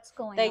 Yeah. What's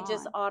going They on?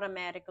 just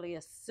automatically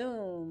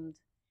assumed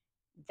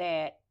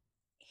that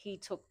he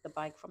took the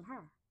bike from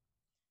her.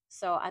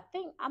 So I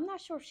think, I'm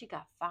not sure if she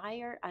got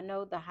fired. I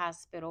know the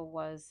hospital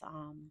was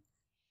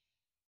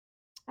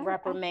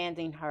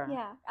reprimanding her.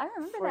 Yeah, I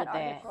remember for that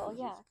article.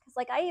 Yeah, because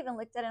like I even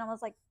looked at it and I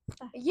was like,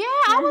 ugh. Yeah,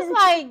 I was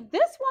like,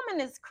 this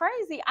woman is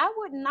crazy. I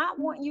would not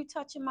Mm. want you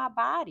touching my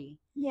body.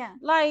 Yeah.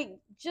 Like,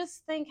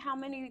 just think how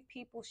many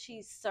people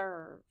she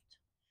served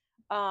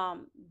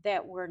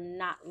that were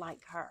not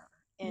like her.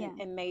 And, Yeah.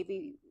 and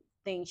maybe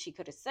things she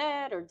could have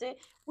said or did.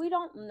 We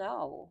don't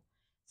know.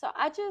 So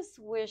I just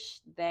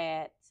wish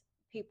that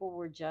people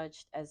were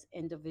judged as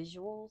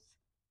individuals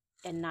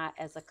and not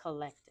as a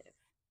collective,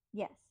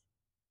 Yes.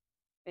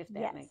 if that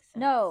Yes. makes sense.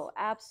 No,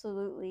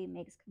 absolutely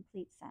makes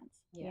complete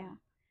sense. Yeah.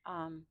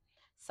 Yeah.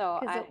 So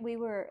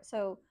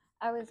Because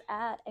I was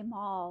at a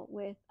mall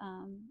with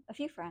a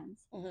few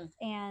friends,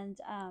 and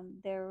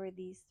there were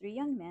these three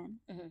young men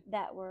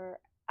that were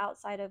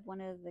outside of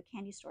one of the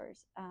candy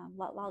stores,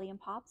 Lolly and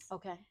Pops.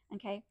 Okay.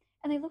 Okay.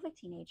 And they looked like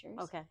teenagers.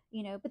 Okay.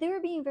 You know, but they were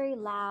being very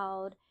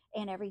loud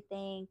and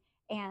everything.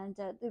 And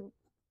the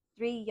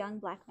three young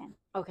black men.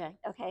 Okay.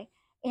 Okay.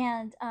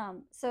 And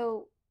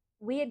so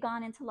we had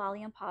gone into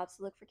Lolly and Pops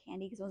to look for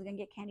candy because I was gonna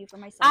get candy for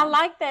my son. I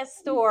like that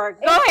store.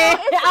 Go ahead.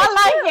 I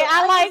like it.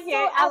 I like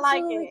it. I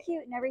like it.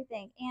 Cute and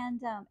everything.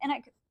 And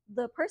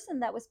the person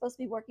that was supposed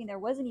to be working there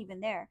wasn't even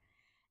there.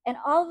 And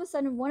all of a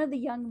sudden, one of the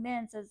young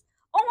men says,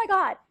 "Oh my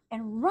God!"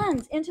 and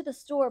runs into the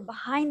store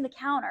behind the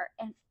counter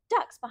and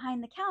ducks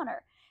behind the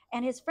counter.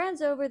 And his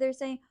friends over there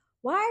saying,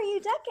 "Why are you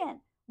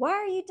ducking? Why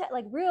are you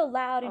like real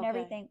loud and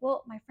everything?"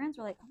 Well, my friends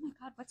were like, "Oh my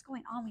God, what's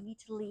going on? We need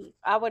to leave."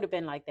 I would have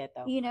been like that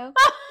though. You know,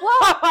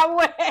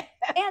 well,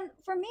 and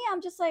for me,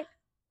 I'm just like,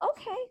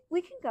 okay,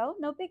 we can go,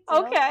 no big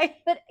deal. Okay.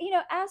 But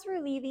as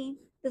we're leaving,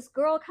 this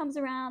girl comes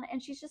around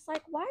and she's just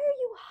like, "Why are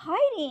you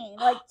hiding?"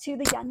 Like to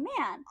the young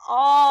man.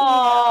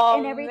 Oh,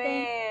 and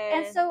everything.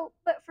 Man. And so,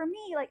 but for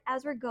me, like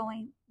as we're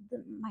going,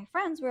 my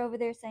friends were over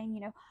there saying,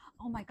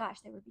 "Oh my gosh,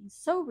 they were being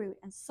so rude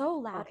and so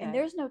loud, and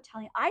there's no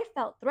telling." I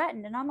felt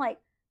threatened, and I'm like,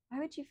 "Why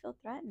would you feel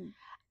threatened?"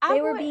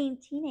 They were being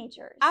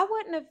teenagers. I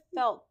wouldn't have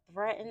felt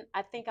threatened.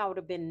 I think I would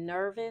have been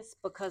nervous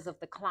because of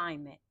the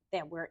climate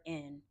that we're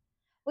in.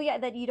 Well, yeah,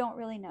 that you don't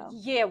really know.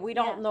 Yeah, we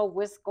don't know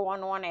what's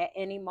going on at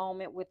any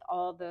moment with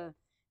all the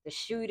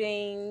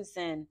shootings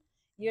and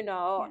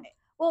Yeah.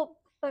 Well,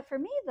 but for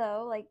me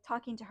though, like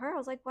talking to her, I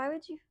was like, "Why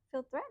would you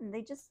feel threatened?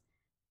 They just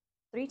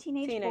three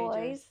teenagers.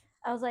 Boys."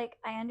 I was like,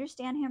 I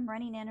understand him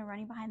running in and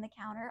running behind the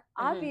counter.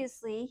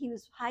 Obviously, he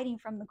was hiding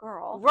from the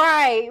girl.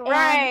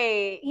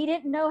 Right. He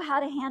didn't know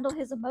how to handle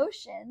his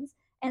emotions.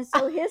 And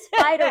so his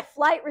fight or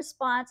flight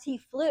response, he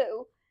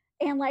flew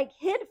and like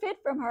hid fit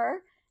from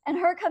her, and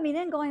her coming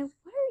in going,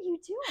 "What are you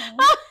doing?"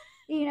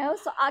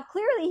 So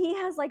clearly he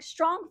has like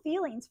strong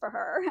feelings for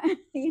her.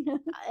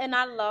 And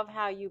I love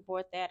how you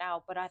brought that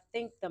out, but I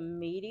think the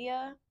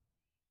media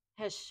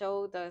has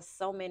showed us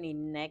so many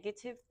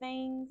negative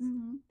things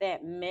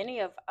that many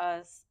of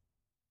us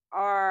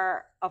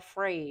are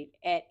afraid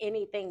at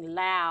anything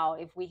loud.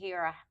 If we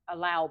hear a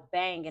loud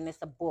bang and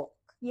it's a book,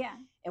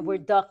 and we're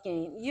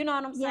ducking, you know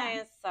what I'm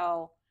saying?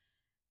 So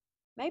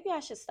maybe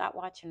I should stop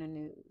watching the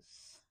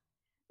news.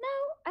 No,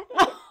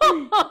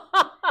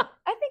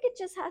 I think it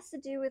just has to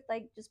do with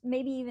like just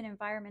maybe even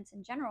environments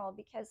in general,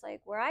 because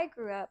like where I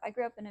grew up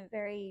in a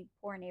very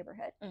poor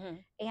neighborhood,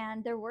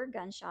 and there were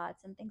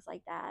gunshots and things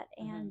like that.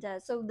 And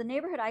so the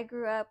neighborhood I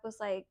grew up was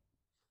like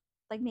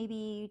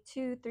maybe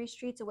 2-3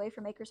 streets away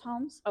from Acres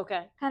Homes,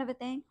 kind of a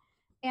thing.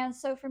 And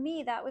so for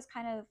me, that was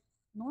kind of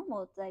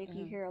normal that if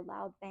you hear a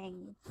loud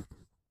bang,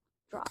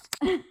 drop,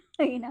 kind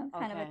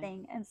of a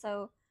thing. And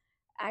so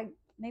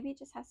maybe it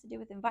just has to do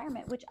with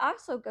environment, which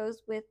also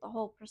goes with the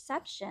whole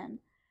perception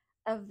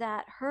of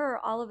that her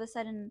all of a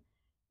sudden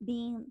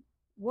being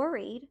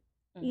worried,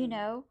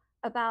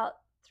 about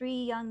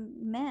three young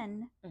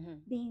men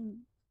being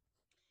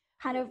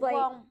kind of like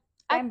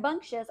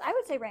rambunctious. I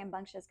would say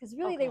rambunctious because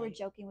really they were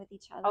joking with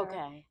each other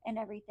and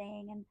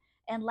everything,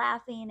 and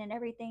laughing and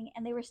everything,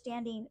 and they were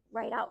standing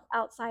right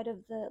outside of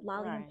the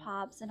Lolly and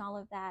Pops and all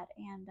of that,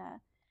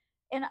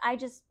 and I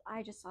just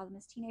saw them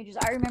as teenagers.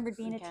 I remember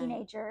being a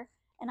teenager.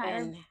 And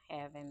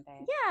having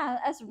that. Yeah,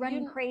 us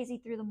running crazy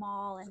through the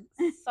mall.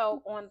 And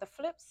so on the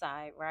flip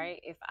side, right,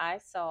 if I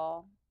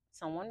saw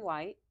someone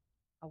white,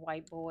 a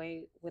white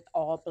boy with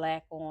all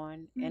black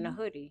on and a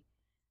hoodie,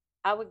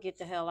 I would get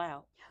the hell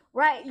out.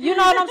 Right. You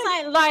know what I'm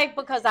saying? Like,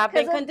 because I've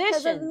been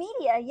conditioned. Because of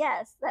media,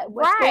 yes.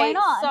 What's going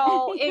on.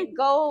 So it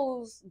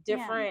goes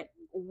different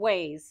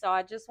ways. So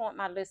I just want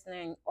my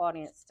listening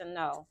audience to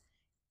know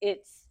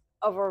it's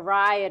a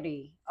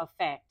variety of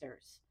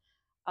factors.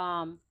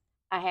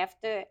 I have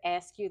to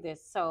ask you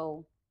this.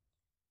 So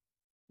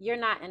you're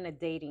not in a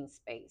dating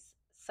space.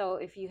 So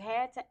if you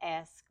had to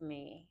ask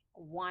me,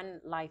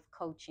 one life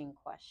coaching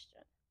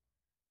question,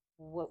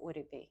 what would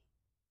it be?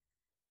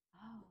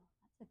 Oh,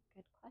 that's a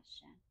good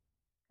question.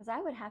 Because I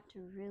would have to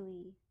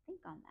really think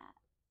on that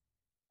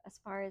as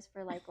far as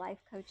for like life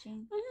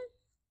coaching.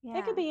 Mm-hmm.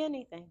 It could be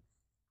anything.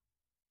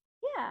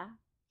 Yeah.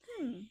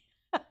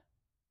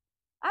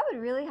 I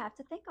would really have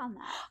to think on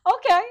that.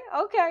 Okay.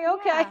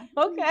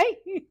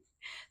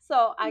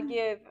 So I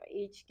give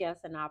each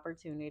guest an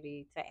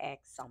opportunity to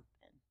ask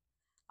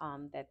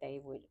something that they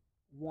would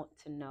want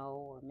to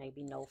know, or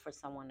maybe know for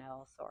someone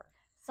else, or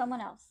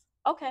someone else.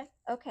 Okay.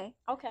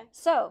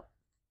 So,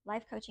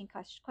 life coaching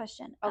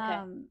question.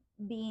 Okay.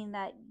 Being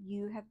that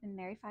you have been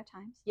married 5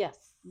 times.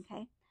 Yes.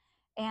 Okay.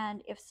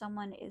 And if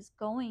someone is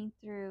going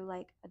through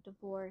like a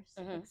divorce,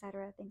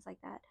 etc., things like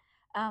that,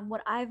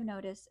 what I've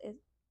noticed is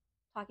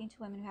talking to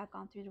women who have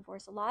gone through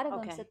divorce, a lot of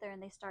them sit there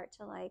and they start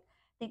to like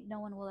think no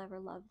one will ever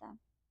love them.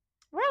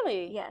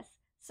 Really? Yes.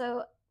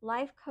 So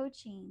life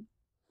coaching,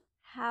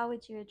 how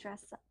would you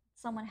address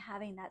someone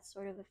having that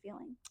sort of a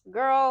feeling?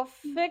 Girl,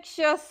 fix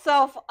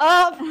yourself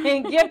up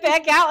and get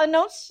back out in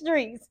those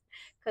streets,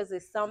 because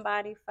it's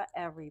somebody for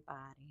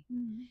everybody.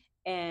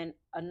 And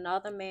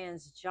another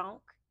man's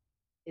junk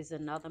is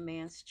another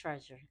man's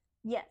treasure.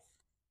 Yes.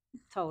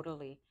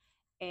 Totally.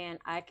 And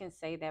I can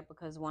say that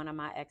because one of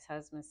my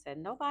ex-husbands said,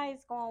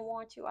 nobody's going to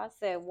want you. I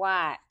said,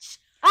 watch.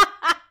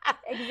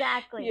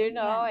 Exactly. And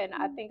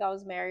I think I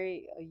was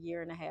married a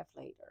year and a half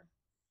later.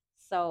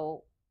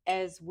 So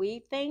as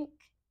we think,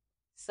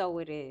 so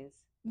it is.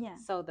 Yeah.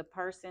 So the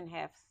person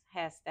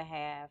has to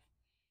have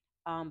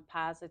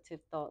positive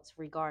thoughts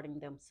regarding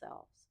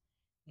themselves.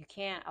 You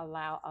can't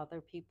allow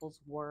other people's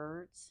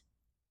words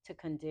to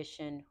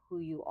condition who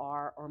you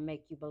are or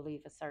make you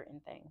believe a certain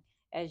thing.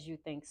 As you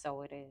think,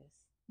 so it is.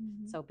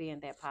 So be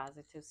in that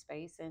positive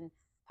space and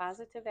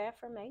positive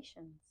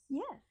affirmations.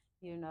 Yes.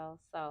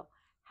 So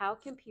how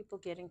can people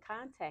get in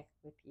contact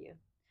with you?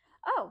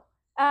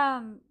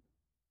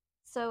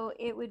 So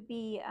it would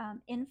be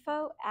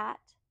info at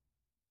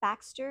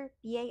Baxter,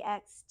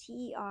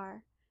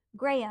 BAXTER,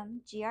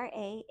 Graham,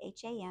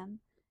 GRAHAM.com.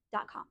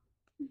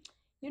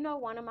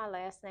 One of my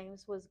last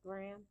names was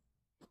Graham.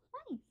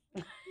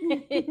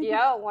 Nice.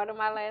 Yeah, one of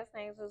my last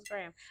names was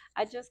Graham.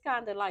 I just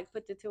kind of like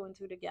put the 2 and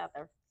 2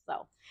 together.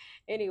 So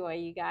anyway,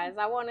 you guys,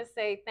 I want to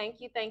say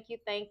thank you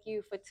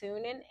for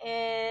tuning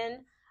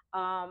in.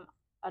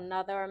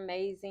 Another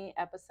amazing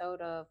episode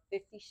of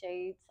 50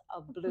 Shades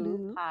of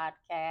Blue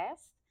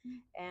podcast.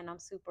 And I'm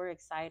super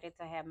excited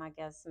to have my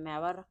guest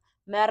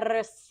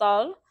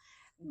Marisol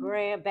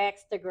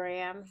Baxter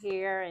Graham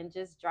here, and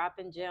just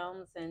dropping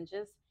gems and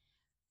just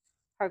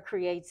her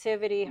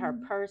creativity, her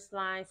purse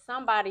line.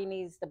 Somebody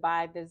needs to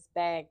buy this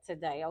bag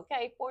today,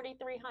 okay?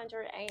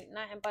 $4,300 ain't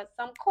nothing but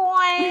some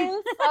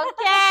coins,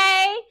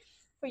 okay?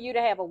 For you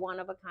to have a one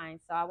of a kind.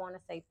 So I want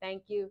to say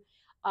thank you.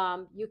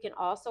 You can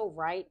also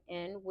write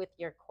in with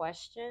your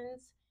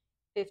questions.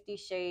 50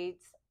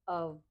 Shades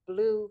of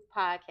Blue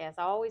podcast.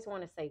 I always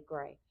want to say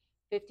gray.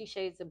 50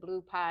 Shades of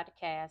Blue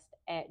podcast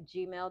at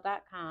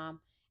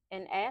gmail.com,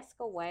 and ask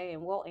away,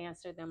 and we'll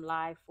answer them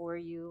live for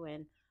you.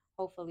 And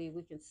hopefully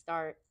we can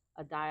start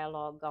a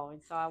dialogue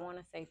going. So I want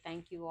to say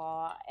thank you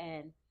all,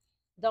 and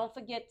don't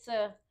forget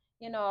to,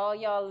 all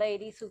y'all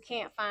ladies who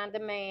can't find a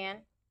man.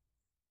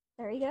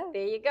 There you go.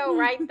 There you go,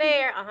 right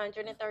there.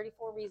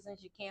 134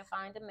 Reasons You Can't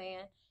Find a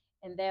Man.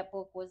 And that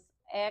book was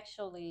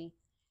actually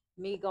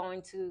me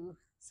going to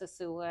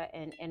Sasua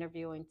and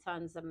interviewing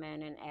tons of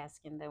men and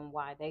asking them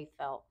why they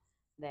felt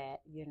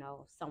that,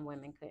 some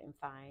women couldn't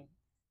find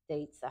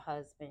dates, a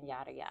husband,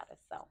 yada, yada.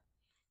 So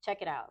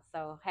check it out.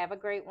 So have a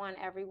great one,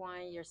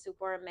 everyone. You're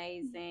super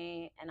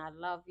amazing, and I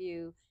love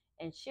you.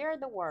 And share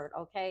the word,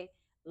 okay?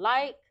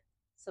 Like,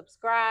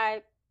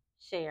 subscribe,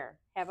 share.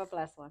 Have a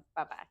blessed one.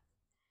 Bye-bye.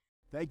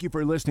 Thank you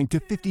for listening to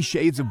 50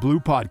 Shades of Blue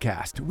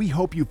podcast. We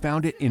hope you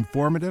found it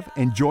informative,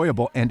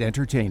 enjoyable, and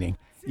entertaining.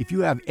 If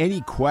you have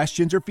any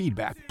questions or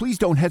feedback, please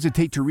don't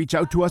hesitate to reach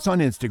out to us on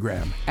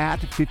Instagram at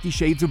 50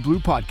 Shades of Blue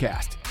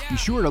podcast. Be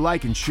sure to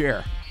like and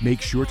share.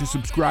 Make sure to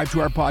subscribe to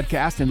our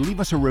podcast and leave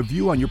us a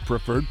review on your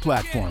preferred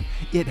platform.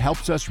 It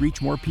helps us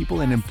reach more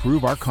people and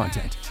improve our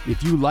content.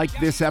 If you liked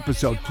this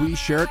episode, please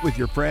share it with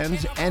your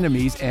friends,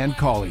 enemies, and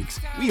colleagues.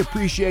 We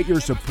appreciate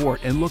your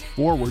support and look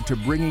forward to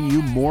bringing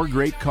you more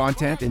great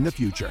content in the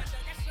future.